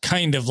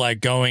kind of like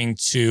going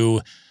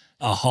to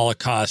a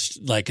Holocaust,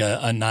 like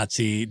a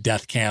Nazi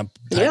death camp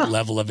type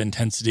level of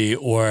intensity,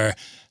 or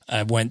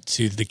I went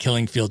to the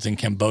killing fields in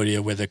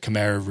Cambodia where the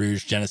Khmer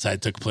Rouge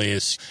genocide took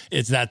place.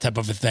 It's that type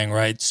of a thing,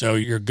 right? So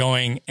you're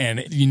going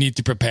and you need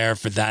to prepare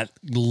for that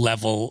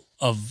level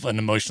of an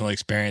emotional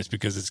experience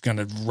because it's going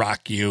to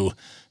rock you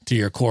to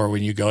your core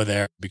when you go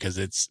there because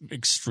it's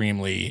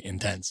extremely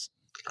intense.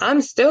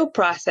 I'm still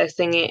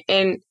processing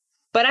it.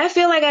 But I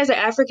feel like as an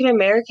African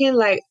American,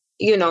 like,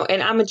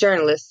 and I'm a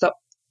journalist, so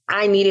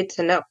I needed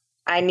to know.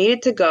 I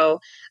needed to go.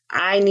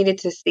 I needed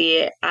to see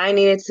it. I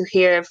needed to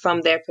hear it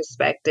from their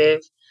perspective.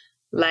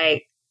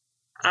 Like,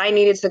 I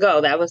needed to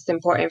go. That was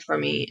important for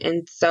me.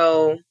 And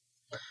so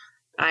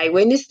I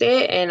witnessed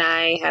it, and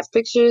I have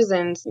pictures,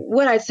 and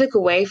what I took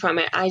away from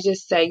it, I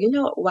just said,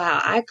 wow,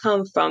 I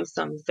come from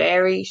some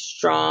very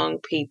strong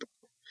people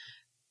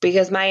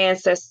because my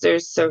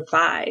ancestors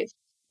survived.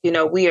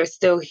 We are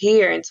still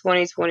here in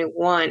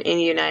 2021 in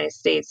the United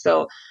States.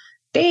 So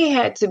they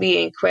had to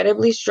be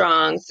incredibly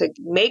strong to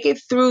make it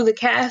through the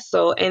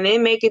castle and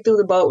then make it through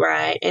the boat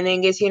ride and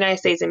then get to the United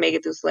States and make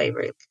it through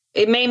slavery.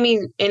 It made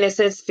me, in a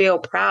sense, feel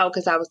proud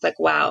because I was like,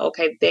 wow,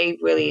 okay, they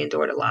really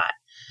endured a lot.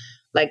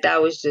 Like,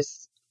 that was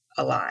just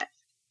a lot.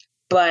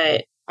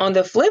 But on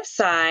the flip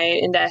side,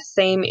 in that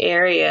same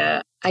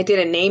area, I did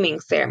a naming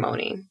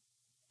ceremony.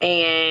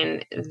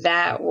 And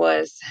that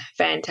was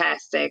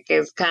fantastic.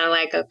 It's kind of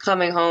like a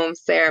coming home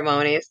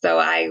ceremony. So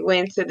I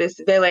went to this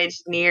village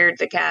near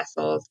the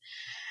castles,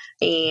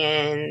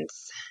 and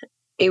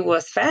it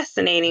was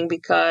fascinating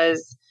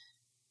because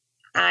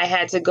I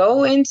had to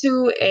go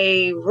into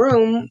a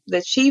room,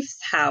 the chief's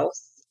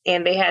house,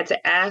 and they had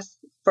to ask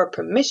for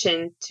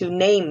permission to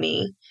name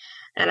me.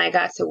 And I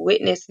got to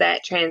witness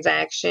that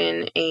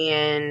transaction.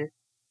 And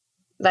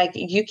like,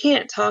 you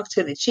can't talk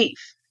to the chief.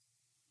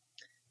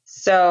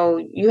 So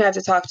you have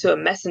to talk to a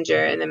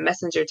messenger, and the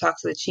messenger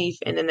talks to the chief,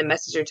 and then the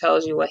messenger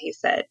tells you what he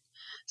said.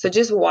 So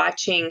just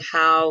watching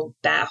how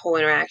that whole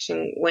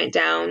interaction went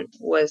down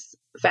was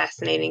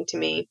fascinating to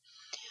me.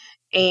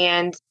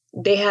 And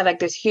they had like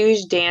this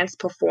huge dance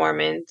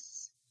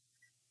performance.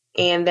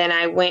 And then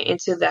I went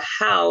into the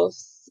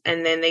house,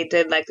 and then they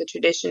did like the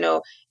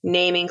traditional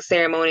naming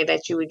ceremony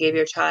that you would give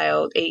your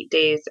child 8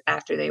 days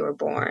after they were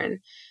born.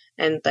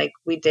 And like,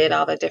 we did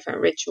all the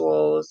different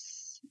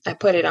rituals. I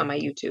put it on my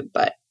YouTube,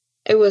 but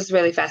it was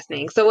really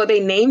fascinating. So what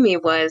they named me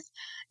was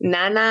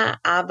Nana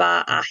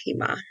Aba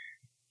Ahima.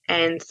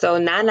 And so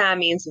Nana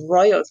means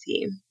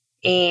royalty.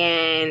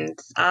 And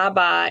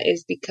Aba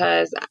is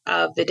because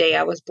of the day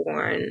I was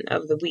born,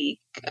 of the week.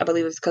 I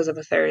believe it was because of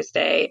a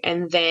Thursday.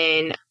 And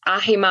then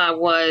Ahima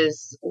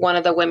was one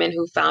of the women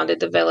who founded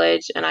the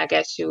village. And I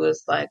guess she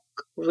was like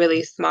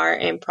really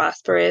smart and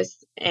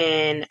prosperous.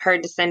 And her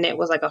descendant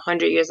was like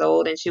 100 years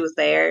old, and she was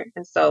there.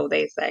 And so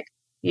they said,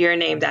 you're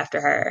named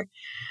after her.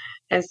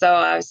 And so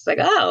I was like,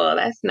 oh, well,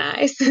 that's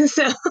nice.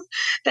 So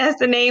that's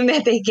the name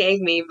that they gave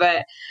me.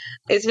 But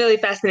it's really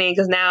fascinating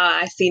because now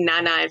I see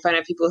Nana in front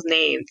of people's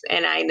names,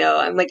 and I know,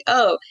 I'm like,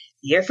 oh,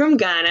 you're from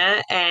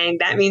Ghana.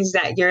 And that means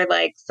that you're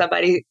like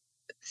somebody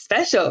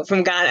special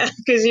from Ghana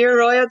because you're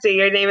royalty.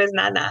 Your name is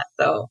Nana.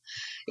 So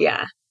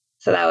yeah,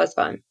 so that was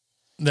fun.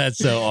 That's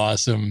so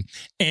awesome.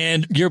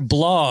 And your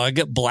blog,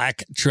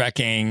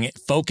 BlackTrekking,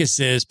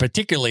 focuses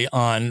particularly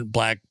on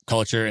Black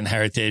culture and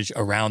heritage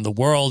around the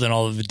world and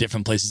all of the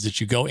different places that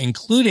you go,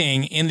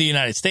 including in the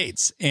United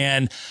States.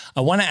 And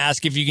I want to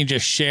ask if you can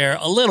just share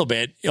a little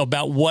bit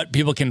about what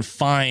people can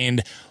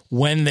find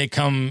when they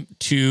come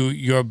to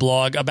your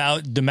blog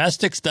about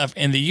domestic stuff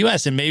in the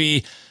U.S. and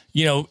maybe,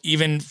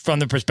 even from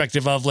the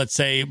perspective of, let's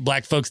say,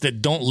 Black folks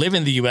that don't live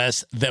in the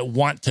U.S. that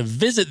want to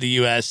visit the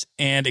U.S.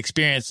 and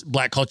experience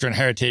Black culture and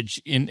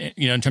heritage in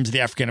terms of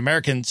the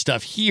African-American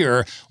stuff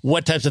here.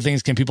 What types of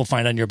things can people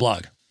find on your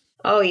blog?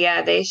 Oh,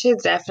 yeah, they should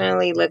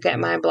definitely look at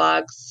my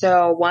blog.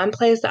 So one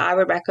place that I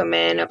would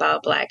recommend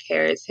about Black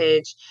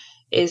heritage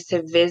is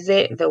to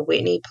visit the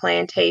Whitney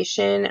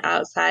Plantation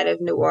outside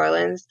of New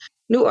Orleans.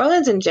 New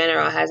Orleans in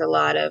general has a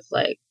lot of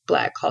like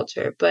Black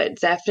culture, but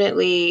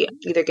definitely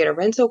either get a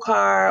rental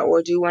car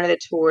or do one of the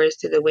tours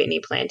to the Whitney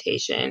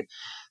Plantation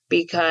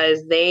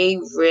because they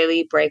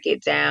really break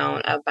it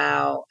down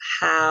about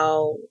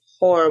how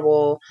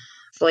horrible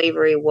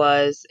slavery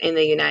was in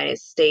the United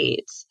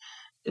States.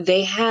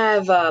 They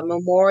have a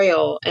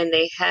memorial and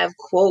they have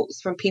quotes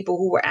from people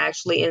who were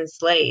actually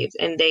enslaved,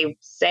 and they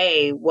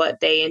say what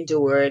they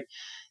endured.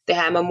 They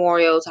have a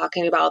memorial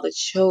talking about the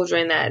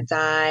children that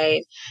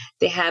died.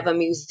 They have a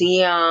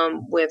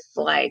museum with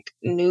like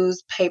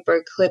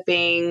newspaper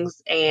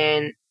clippings,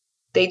 and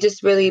they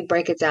just really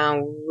break it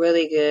down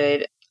really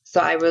good. So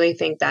I really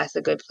think that's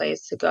a good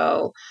place to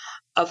go.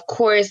 Of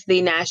course,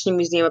 the National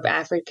Museum of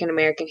African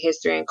American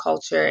History and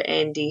Culture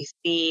in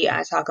DC.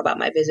 I talk about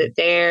my visit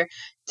there.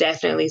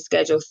 Definitely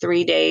schedule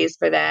 3 days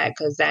for that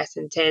because that's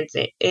intense.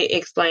 It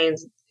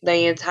explains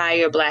the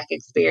entire Black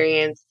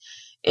experience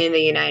in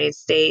the United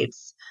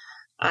States.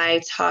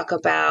 I talk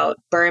about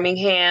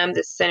Birmingham,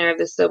 the center of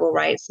the civil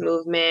rights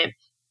movement.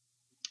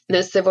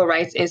 The Civil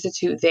Rights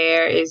Institute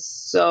there is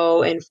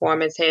so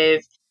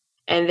informative.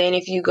 And then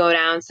if you go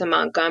down to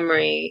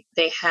Montgomery,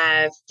 they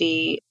have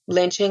the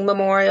lynching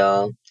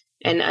memorial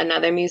and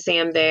another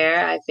museum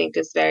there I think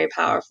is very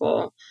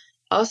powerful.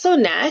 Also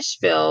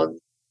Nashville,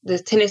 the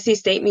Tennessee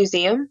State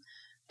Museum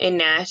in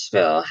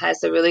Nashville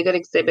has a really good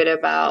exhibit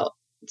about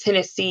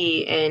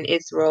Tennessee and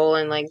its role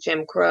in like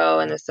Jim Crow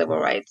and the civil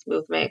rights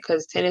movement,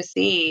 because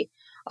Tennessee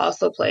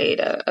also played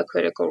a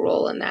critical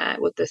role in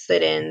that with the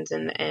sit-ins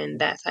and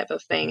that type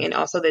of thing. And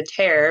also the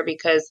terror,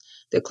 because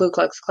the Ku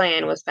Klux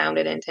Klan was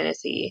founded in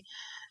Tennessee.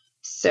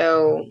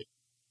 So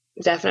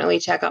definitely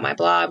check out my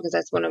blog, because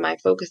that's one of my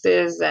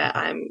focuses that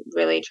I'm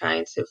really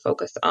trying to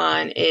focus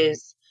on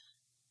is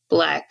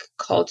Black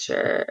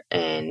culture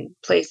and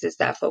places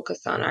that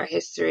focus on our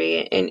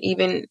history. And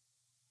even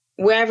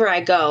wherever I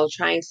go,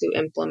 trying to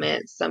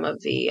implement some of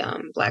the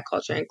Black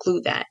culture,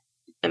 include that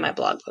in my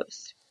blog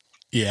post.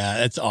 Yeah,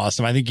 that's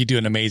awesome. I think you do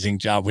an amazing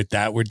job with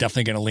that. We're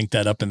definitely going to link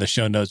that up in the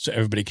show notes so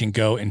everybody can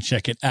go and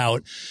check it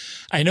out.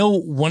 I know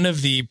one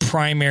of the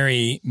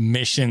primary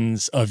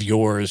missions of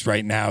yours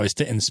right now is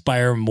to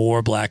inspire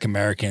more Black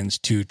Americans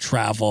to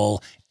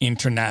travel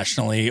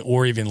internationally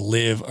or even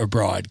live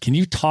abroad. Can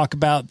you talk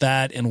about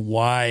that and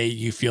why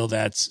you feel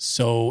that's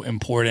so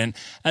important,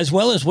 as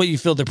well as what you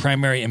feel the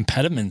primary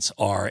impediments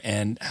are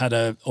and how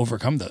to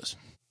overcome those?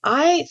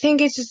 I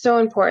think it's just so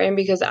important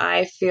because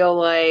I feel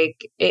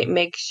like it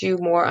makes you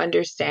more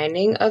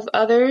understanding of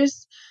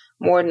others,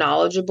 more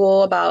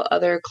knowledgeable about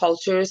other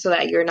cultures, so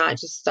that you're not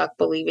just stuck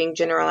believing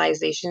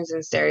generalizations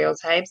and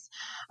stereotypes.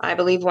 I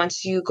believe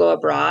once you go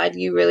abroad,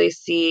 you really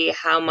see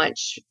how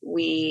much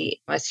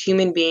we as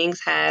human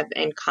beings have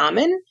in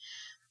common.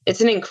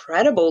 It's an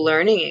incredible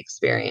learning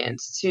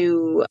experience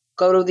to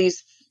go to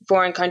these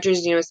foreign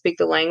countries, speak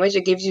the language.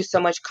 It gives you so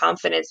much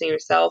confidence in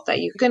yourself that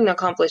you can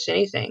accomplish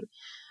anything.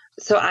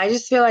 So I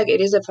just feel like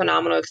it is a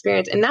phenomenal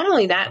experience. And not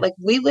only that, like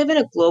we live in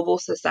a global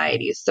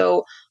society.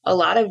 So a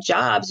lot of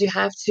jobs, you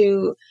have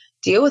to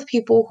deal with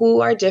people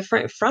who are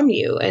different from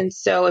you. And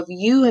so if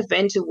you have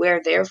been to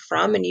where they're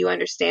from and you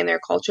understand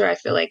their culture, I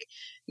feel like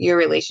your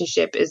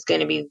relationship is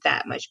going to be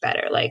that much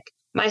better. Like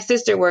my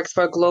sister works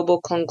for a global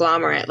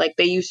conglomerate. Like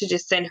they used to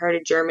just send her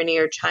to Germany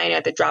or China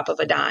at the drop of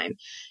a dime.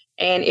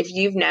 And if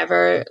you've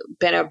never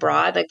been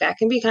abroad, like that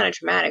can be kind of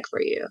traumatic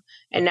for you.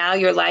 And now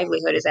your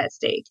livelihood is at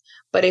stake.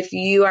 But if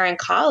you are in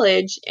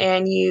college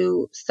and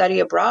you study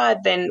abroad,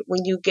 then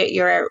when you get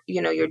your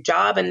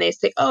job and they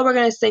say, oh, we're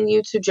going to send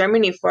you to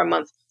Germany for a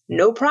month,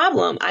 no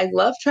problem. I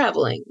love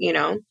traveling,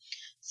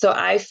 So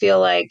I feel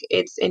like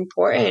it's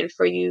important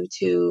for you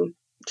to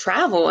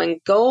travel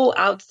and go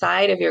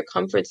outside of your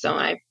comfort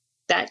zone.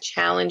 That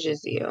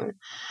challenges you.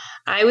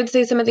 I would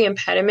say some of the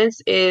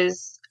impediments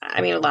is,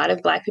 a lot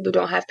of Black people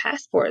don't have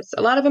passports.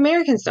 A lot of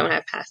Americans don't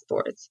have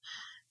passports.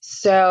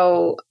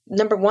 So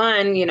number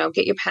one,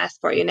 get your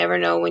passport. You never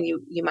know when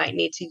you might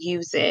need to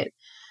use it.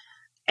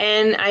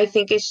 And I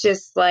think it's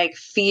just like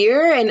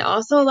fear. And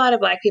also a lot of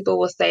Black people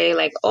will say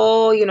like,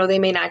 oh, they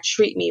may not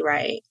treat me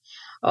right.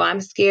 Oh, I'm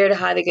scared of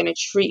how they're going to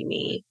treat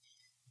me.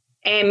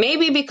 And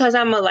maybe because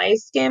I'm a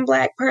light-skinned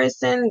Black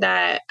person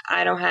that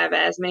I don't have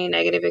as many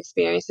negative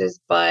experiences.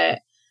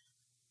 But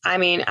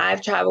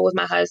I've traveled with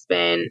my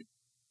husband.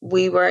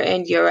 We were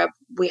in Europe.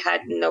 We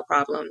had no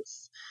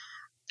problems.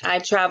 I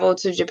traveled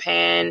to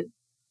Japan.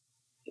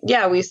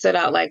 Yeah, we stood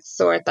out like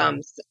sore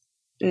thumbs.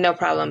 No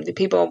problem. The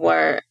people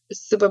were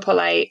super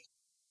polite.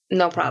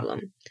 No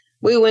problem.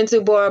 We went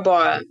to Bora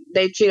Bora.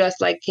 They treat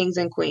us like kings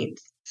and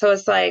queens. So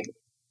it's like,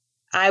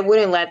 I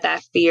wouldn't let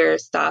that fear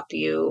stop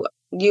you.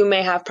 You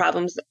may have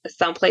problems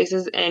some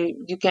places, and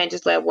you can't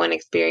just let one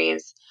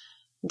experience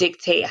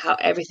dictate how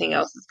everything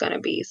else is going to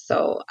be.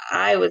 So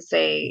I would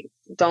say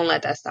don't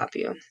let that stop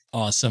you.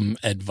 Awesome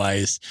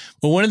advice.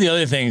 Well, one of the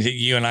other things that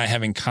you and I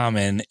have in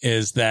common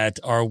is that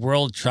our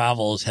world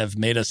travels have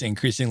made us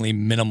increasingly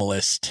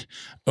minimalist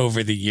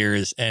over the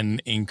years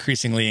and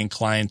increasingly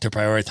inclined to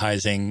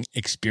prioritizing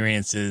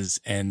experiences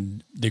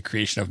and the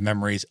creation of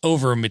memories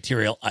over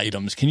material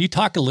items. Can you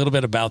talk a little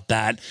bit about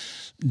that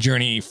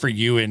journey for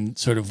you and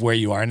sort of where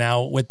you are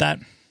now with that?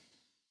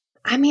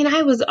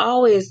 I was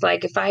always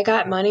like, if I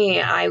got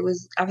money, I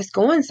was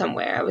going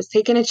somewhere. I was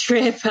taking a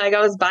trip. Like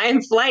I was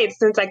buying flights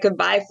since I could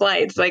buy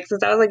flights, like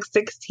since I was like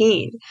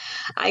 16.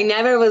 I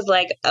never was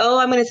like, oh,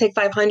 I'm going to take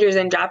 500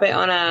 and drop it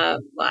on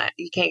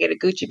you can't get a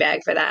Gucci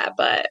bag for that,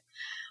 but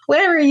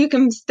whatever you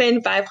can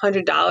spend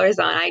 $500 on.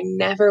 I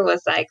never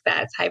was like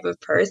that type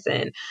of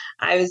person.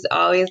 I was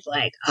always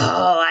like,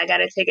 oh, I got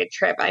to take a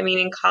trip.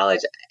 In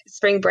college,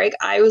 spring break,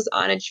 I was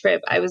on a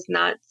trip. I was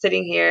not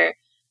sitting here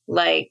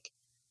like,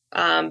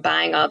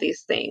 buying all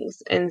these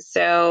things. And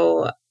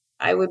so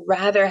I would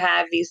rather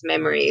have these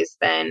memories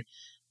than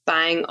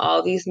buying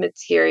all these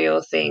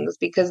material things,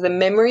 because the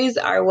memories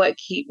are what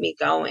keep me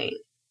going.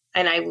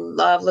 And I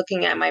love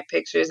looking at my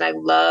pictures. I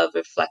love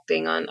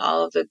reflecting on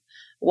all of the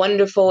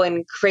wonderful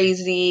and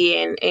crazy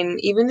and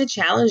even the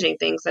challenging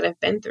things that I've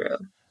been through.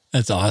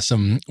 That's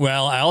awesome.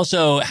 Well, I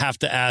also have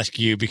to ask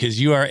you, because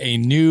you are a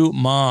new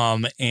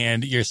mom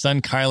and your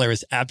son Kyler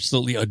is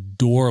absolutely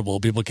adorable.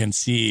 People can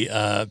see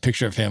a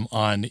picture of him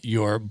on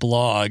your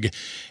blog.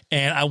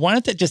 And I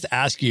wanted to just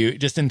ask you,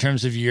 just in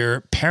terms of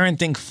your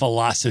parenting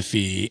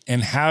philosophy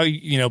and how,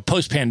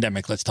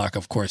 post-pandemic, let's talk,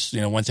 of course,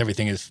 once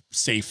everything is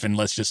safe and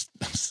let's just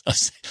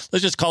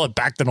call it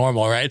back to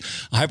normal, right?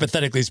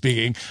 Hypothetically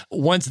speaking,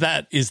 once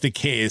that is the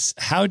case,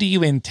 how do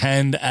you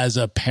intend as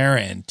a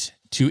parent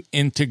to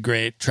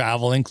integrate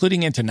travel,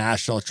 including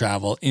international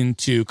travel,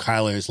 into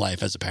Kyler's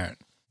life as a parent?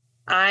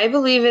 I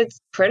believe it's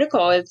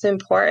critical. It's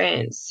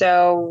important.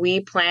 So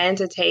we plan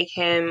to take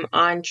him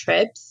on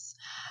trips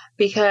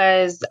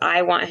because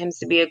I want him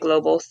to be a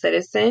global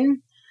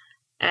citizen,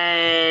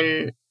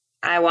 and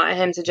I want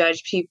him to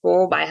judge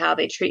people by how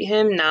they treat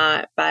him,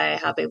 not by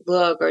how they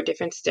look or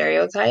different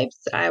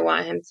stereotypes. I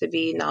want him to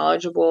be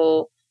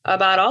knowledgeable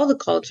about all the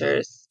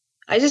cultures.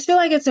 I just feel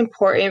like it's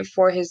important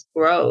for his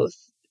growth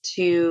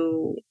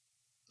to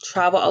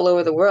travel all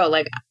over the world.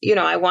 Like,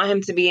 I want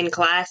him to be in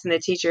class and the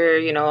teacher,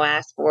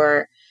 asks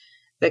for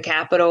the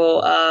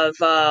capital of,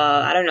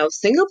 I don't know,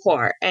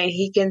 Singapore, and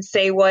he can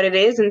say what it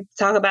is and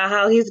talk about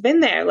how he's been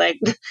there. Like,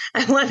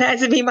 I want that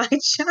to be my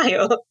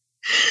child.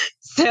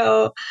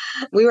 So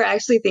we were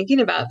actually thinking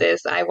about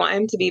this. I want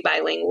him to be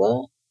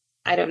bilingual.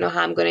 I don't know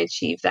how I'm going to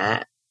achieve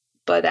that,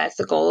 but that's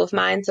a goal of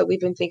mine. So we've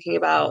been thinking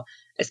about,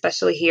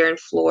 especially here in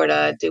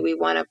Florida, do we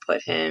want to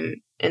put him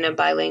in a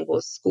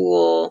bilingual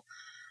school?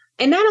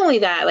 And not only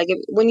that, like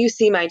when you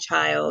see my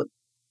child,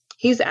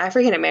 he's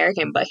African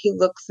American, but he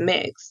looks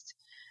mixed.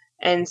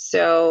 And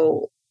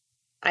so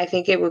I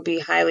think it would be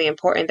highly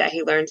important that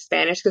he learns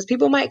Spanish because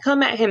people might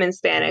come at him in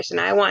Spanish and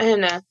I want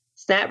him to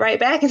snap right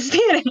back in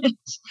Spanish.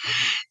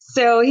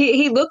 So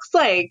he looks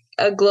like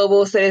a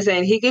global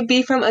citizen. He could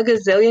be from a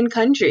gazillion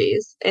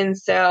countries. And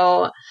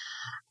so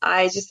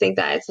I just think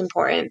that it's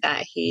important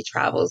that he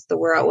travels the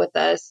world with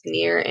us,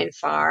 near and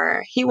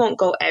far. He won't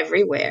go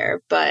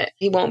everywhere, but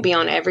he won't be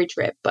on every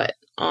trip, but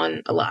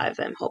on a lot of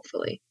them,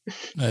 hopefully.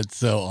 That's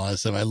so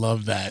awesome. I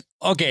love that.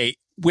 Okay.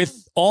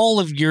 With all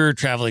of your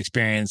travel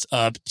experience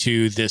up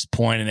to this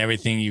point and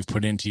everything you've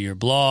put into your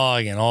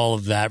blog and all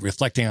of that,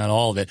 reflecting on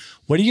all of it,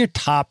 what are your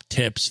top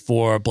tips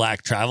for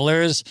Black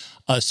travelers,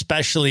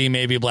 especially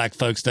maybe Black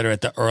folks that are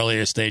at the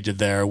earlier stage of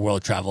their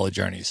world travel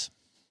journeys?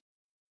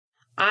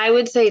 I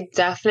would say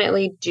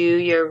definitely do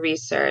your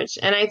research.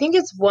 And I think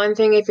it's one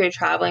thing if you're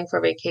traveling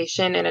for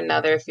vacation and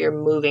another if you're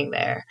moving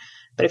there.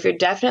 But if you're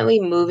definitely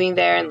moving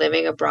there and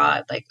living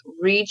abroad, like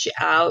reach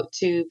out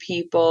to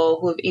people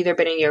who have either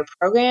been in your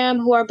program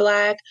who are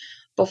Black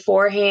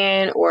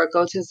beforehand or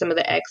go to some of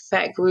the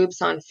expat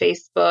groups on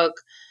Facebook.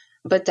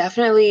 But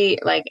definitely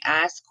like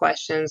ask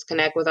questions,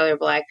 connect with other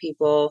Black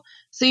people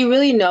so you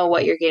really know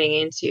what you're getting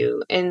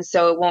into. And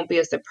so it won't be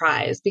a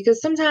surprise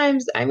because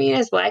sometimes, I mean,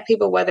 as Black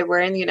people, whether we're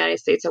in the United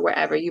States or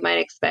wherever, you might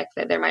expect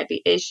that there might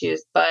be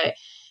issues, but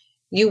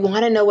you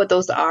want to know what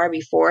those are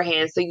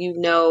beforehand so you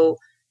know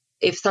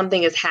if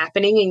something is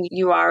happening and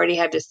you already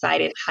have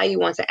decided how you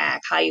want to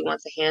act, how you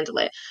want to handle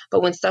it.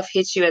 But when stuff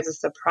hits you as a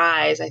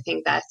surprise, I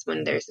think that's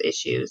when there's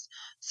issues.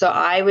 So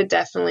I would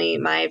definitely,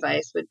 my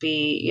advice would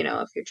be,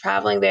 if you're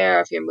traveling there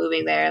or if you're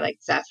moving there, like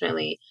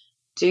definitely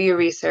do your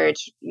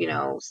research,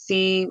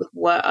 see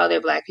what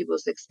other Black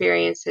people's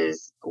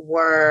experiences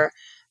were.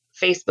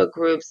 Facebook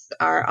groups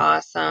are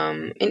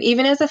awesome. And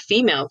even as a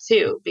female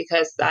too,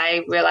 because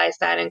I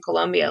realized that in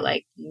Colombia,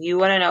 like you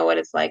want to know what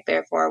it's like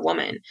there for a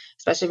woman,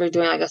 especially if you're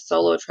doing like a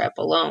solo trip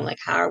alone, like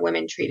how are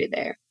women treated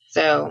there?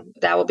 So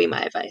that would be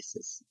my advice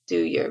is do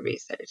your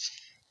research.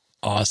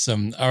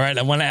 Awesome. All right.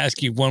 I want to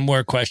ask you one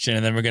more question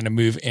and then we're going to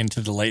move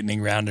into the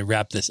lightning round and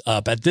wrap this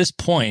up. At this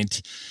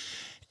point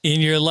in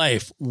your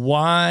life,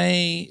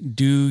 why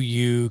do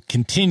you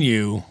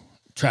continue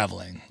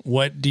traveling?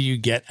 What do you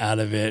get out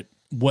of it?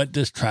 What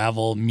does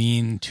travel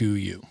mean to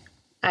you?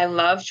 I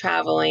love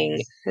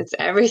traveling. It's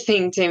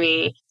everything to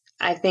me.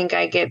 I think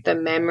I get the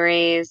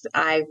memories.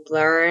 I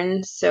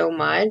learn so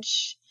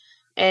much.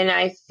 And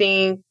I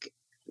think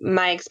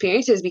my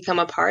experiences become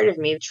a part of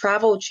me.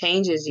 Travel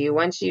changes you.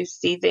 Once you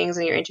see things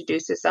and you're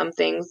introduced to some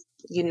things,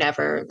 you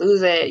never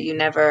lose it. You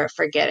never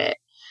forget it.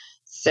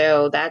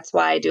 So that's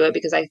why I do it,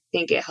 because I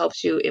think it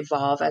helps you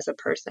evolve as a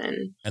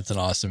person. That's an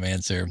awesome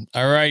answer.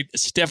 All right,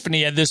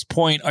 Stephanie, at this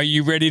point, are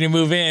you ready to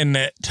move in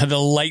to the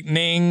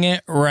lightning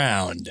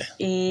round?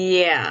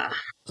 Yeah.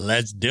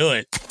 Let's do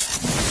it.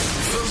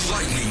 The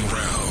lightning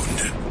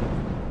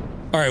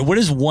round. All right, what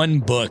is one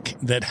book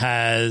that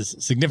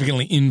has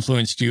significantly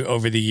influenced you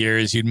over the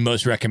years you'd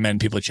most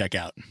recommend people check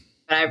out?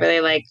 I really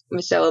like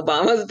Michelle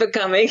Obama's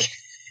Becoming.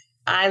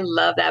 I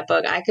love that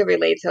book. I could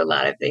relate to a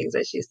lot of things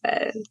that she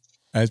said.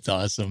 That's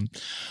awesome.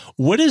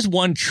 What is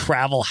one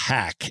travel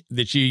hack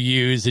that you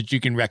use that you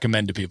can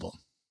recommend to people?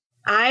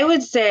 I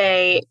would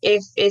say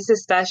if it's a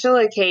special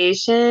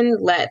occasion,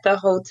 let the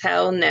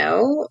hotel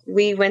know.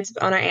 We went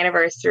on our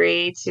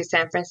anniversary to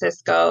San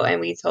Francisco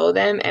and we told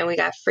them and we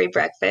got free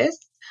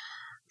breakfast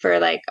for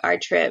like our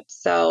trip.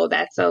 So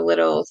that's a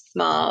little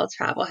small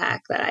travel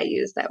hack that I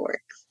use that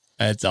works.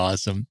 That's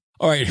awesome.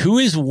 All right. Who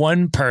is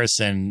one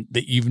person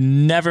that you've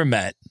never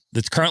met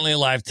that's currently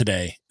alive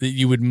today that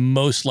you would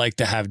most like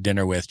to have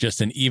dinner with?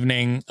 Just an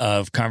evening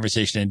of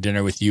conversation and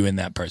dinner with you and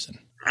that person.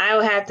 I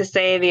would have to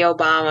say the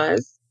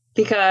Obamas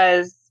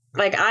because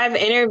like I've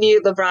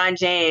interviewed LeBron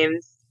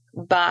James,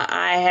 but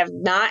I have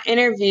not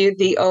interviewed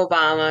the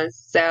Obamas.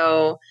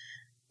 So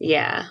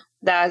yeah,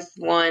 that's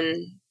one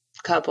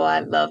couple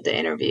I'd love to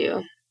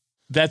interview.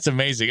 That's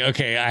amazing.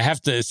 Okay, I have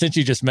to, since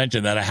you just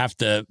mentioned that, I have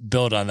to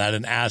build on that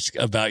and ask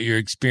about your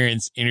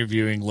experience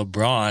interviewing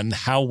LeBron.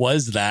 How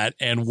was that?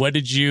 And what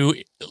did you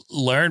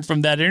learn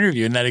from that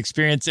interview and that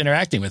experience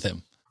interacting with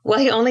him? Well,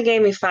 he only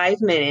gave me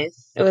 5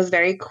 minutes. It was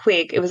very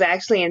quick. It was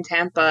actually in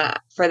Tampa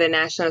for the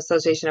National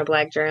Association of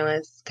Black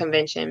Journalists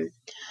convention.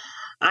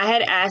 I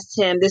had asked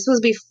him, this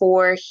was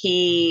before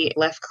he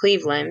left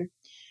Cleveland,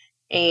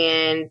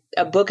 and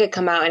a book had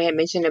come out and had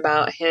mentioned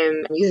about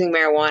him using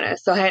marijuana.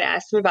 So I had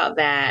asked him about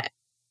that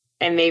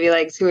and maybe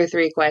like 2 or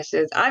 3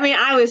 questions. I mean,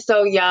 I was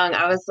so young.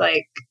 I was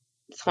like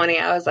 20.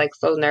 I was like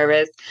so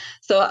nervous.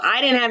 So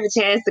I didn't have a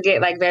chance to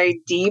get like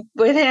very deep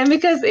with him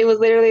because it was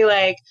literally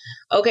like,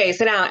 okay,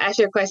 sit down, ask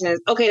your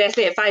questions. Okay, that's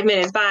it. 5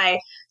 minutes. Bye.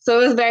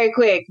 So it was very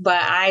quick,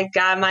 but I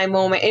got my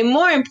moment. And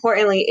more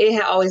importantly, it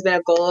had always been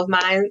a goal of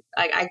mine.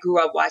 Like I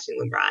grew up watching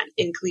LeBron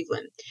in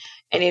Cleveland,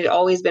 and it had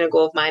always been a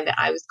goal of mine that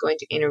I was going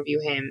to interview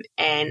him,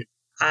 and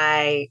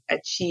I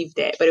achieved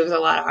it. But it was a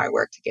lot of hard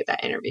work to get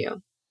that interview.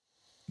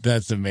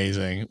 That's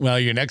amazing. Well,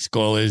 your next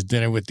goal is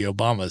dinner with the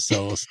Obamas.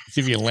 So we'll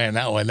see if you can land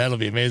that one. That'll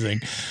be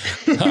amazing.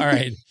 All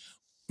right.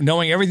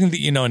 Knowing everything that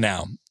you know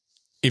now,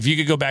 if you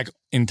could go back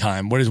in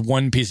time, what is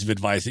one piece of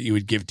advice that you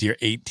would give to your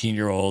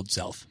 18-year-old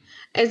self?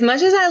 As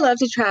much as I love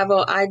to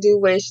travel, I do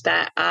wish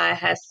that I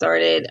had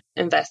started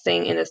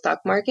investing in the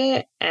stock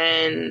market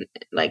and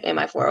like in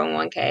my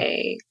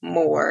 401k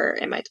more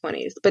in my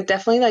 20s, but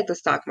definitely like the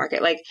stock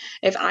market. Like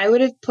if I would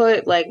have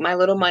put like my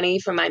little money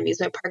from my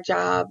amusement park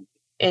job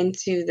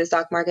into the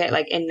stock market,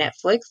 like in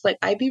Netflix, like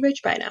I'd be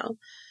rich by now.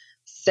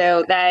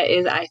 So that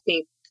is, I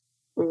think,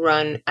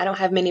 I don't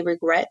have many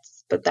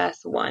regrets, but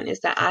that's one, is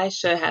that I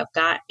should have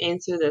got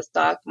into the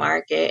stock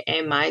market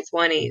in my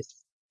 20s.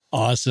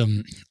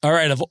 Awesome. All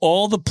right. Of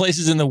all the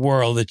places in the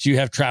world that you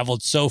have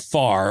traveled so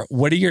far,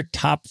 what are your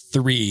top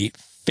 3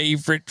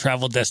 favorite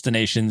travel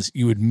destinations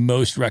you would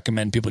most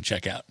recommend people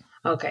check out?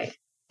 Okay.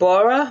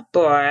 Bora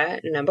Bora,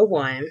 number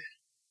 1.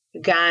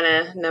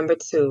 Ghana, number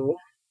 2.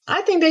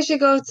 I think they should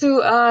go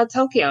to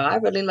Tokyo. I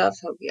really love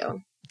Tokyo.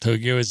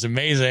 Tokyo is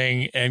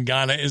amazing and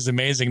Ghana is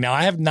amazing. Now,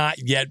 I have not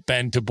yet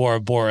been to Bora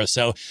Bora.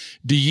 So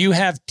do you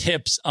have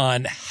tips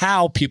on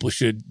how people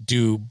should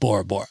do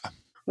Bora Bora?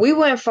 We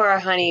went for a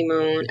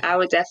honeymoon. I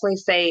would definitely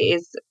say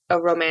it's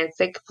a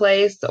romantic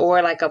place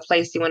or like a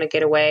place you want to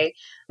get away.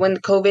 When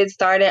COVID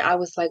started, I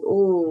was like,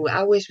 ooh,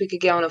 I wish we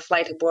could get on a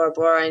flight to Bora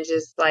Bora and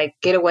just like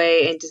get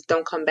away and just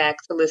don't come back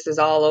till this is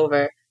all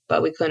over.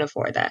 But we couldn't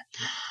afford that.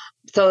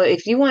 So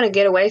if you want to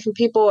get away from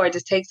people or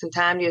just take some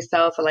time to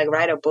yourself or like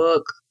write a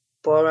book,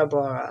 Bora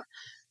Bora.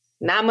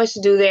 Not much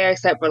to do there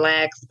except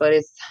relax, but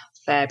it's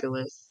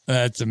fabulous.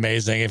 That's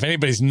amazing. If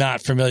anybody's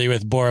not familiar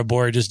with Bora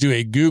Bora, just do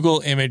a Google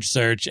image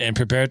search and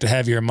prepare to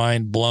have your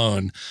mind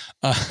blown.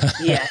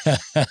 Yes.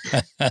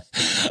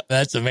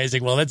 That's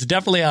amazing. Well, that's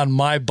definitely on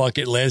my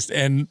bucket list.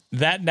 And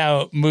that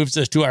now moves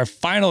us to our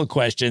final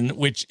question,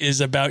 which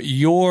is about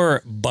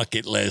your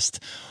bucket list.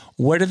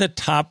 What are the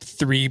top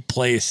 3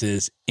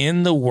 places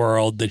in the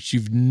world that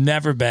you've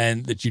never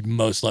been that you'd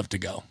most love to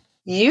go?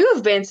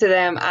 You've been to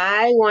them.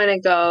 I want to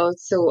go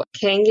to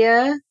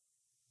Kenya,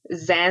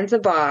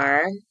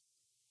 Zanzibar,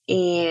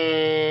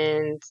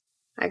 and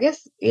I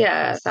guess,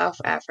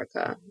 South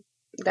Africa.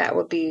 That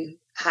would be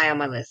high on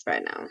my list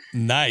right now.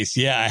 Nice.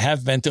 Yeah, I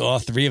have been to all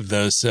 3 of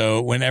those.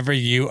 So whenever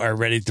you are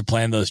ready to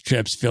plan those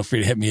trips, feel free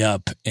to hit me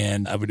up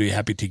and I would be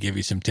happy to give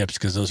you some tips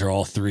because those are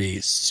all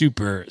 3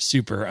 super,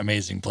 super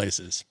amazing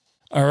places.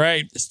 All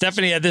right,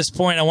 Stephanie, at this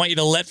point, I want you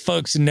to let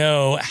folks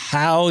know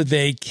how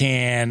they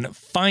can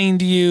find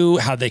you,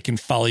 how they can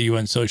follow you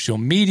on social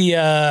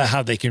media,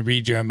 how they can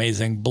read your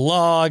amazing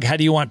blog. How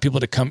do you want people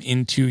to come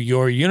into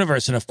your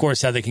universe? And of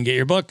course, how they can get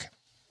your book?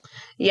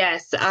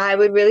 Yes, I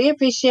would really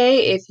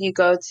appreciate if you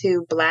go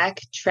to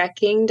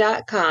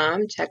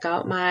BlackTrekking.com, check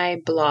out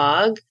my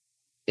blog.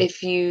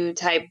 If you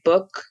type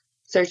book,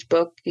 search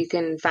book, you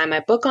can find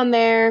my book on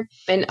there.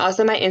 And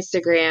also my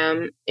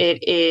Instagram,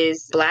 it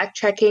is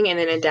BlackTrekking and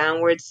then a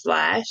downward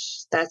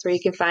slash. That's where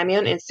you can find me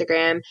on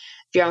Instagram.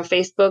 If you're on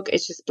Facebook,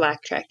 it's just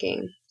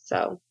BlackTrekking.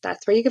 So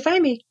that's where you can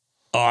find me.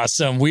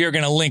 Awesome. We are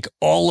going to link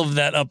all of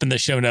that up in the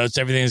show notes.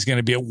 Everything is going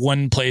to be at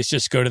one place.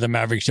 Just go to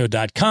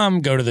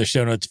themaverickshow.com, go to the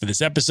show notes for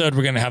this episode.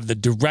 We're going to have the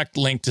direct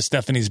link to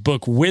Stephanie's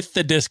book with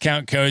the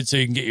discount code so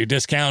you can get your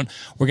discount.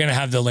 We're going to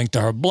have the link to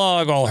her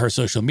blog, all her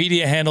social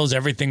media handles.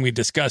 Everything we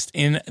discussed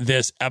in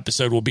this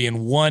episode will be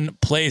in one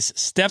place.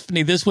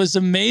 Stephanie, this was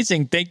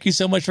amazing. Thank you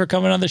so much for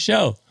coming on the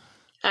show.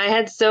 I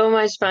had so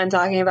much fun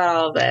talking about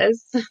all of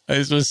this.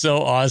 This was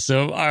so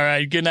awesome. All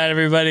right. Good night,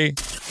 everybody.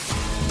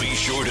 Be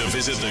sure to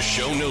visit the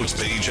show notes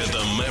page at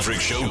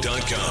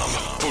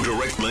themaverickshow.com for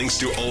direct links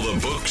to all the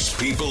books,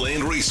 people,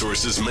 and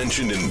resources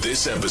mentioned in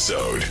this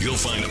episode. You'll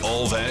find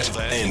all that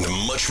and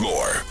much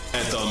more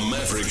at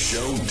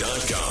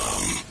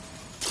themaverickshow.com.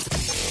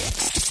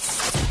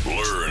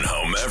 Learn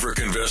how Maverick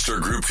Investor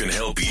Group can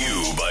help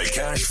you buy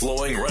cash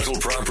flowing rental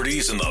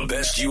properties in the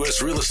best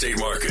U.S. real estate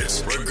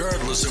markets,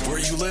 regardless of where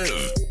you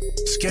live.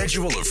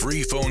 Schedule a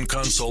free phone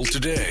consult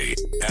today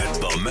at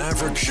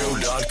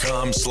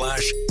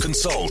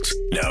themaverickshow.com/consult.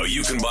 Now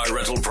you can buy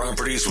rental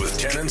properties with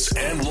tenants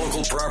and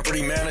local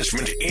property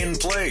management in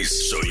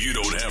place, so you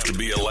don't have to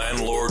be a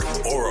landlord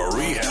or a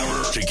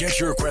rehabber. To get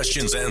your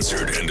questions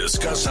answered and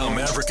discuss how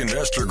Maverick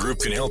Investor Group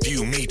can help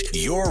you meet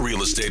your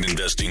real estate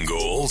investing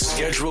goals,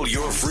 schedule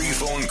your free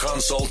phone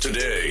consult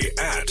today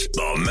at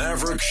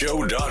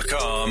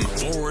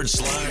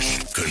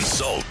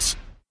themaverickshow.com/consult.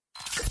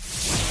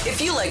 If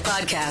you like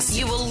podcasts,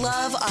 you will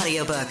love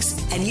audiobooks,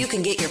 and you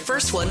can get your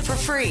first one for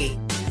free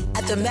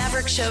at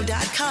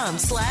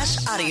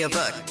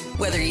themaverickshow.com/audiobook.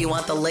 Whether you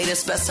want the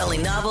latest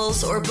best-selling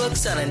novels or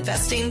books on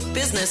investing,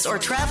 business, or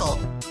travel,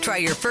 try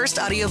your first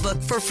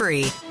audiobook for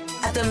free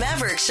at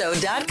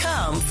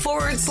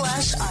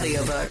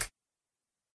themaverickshow.com/audiobook.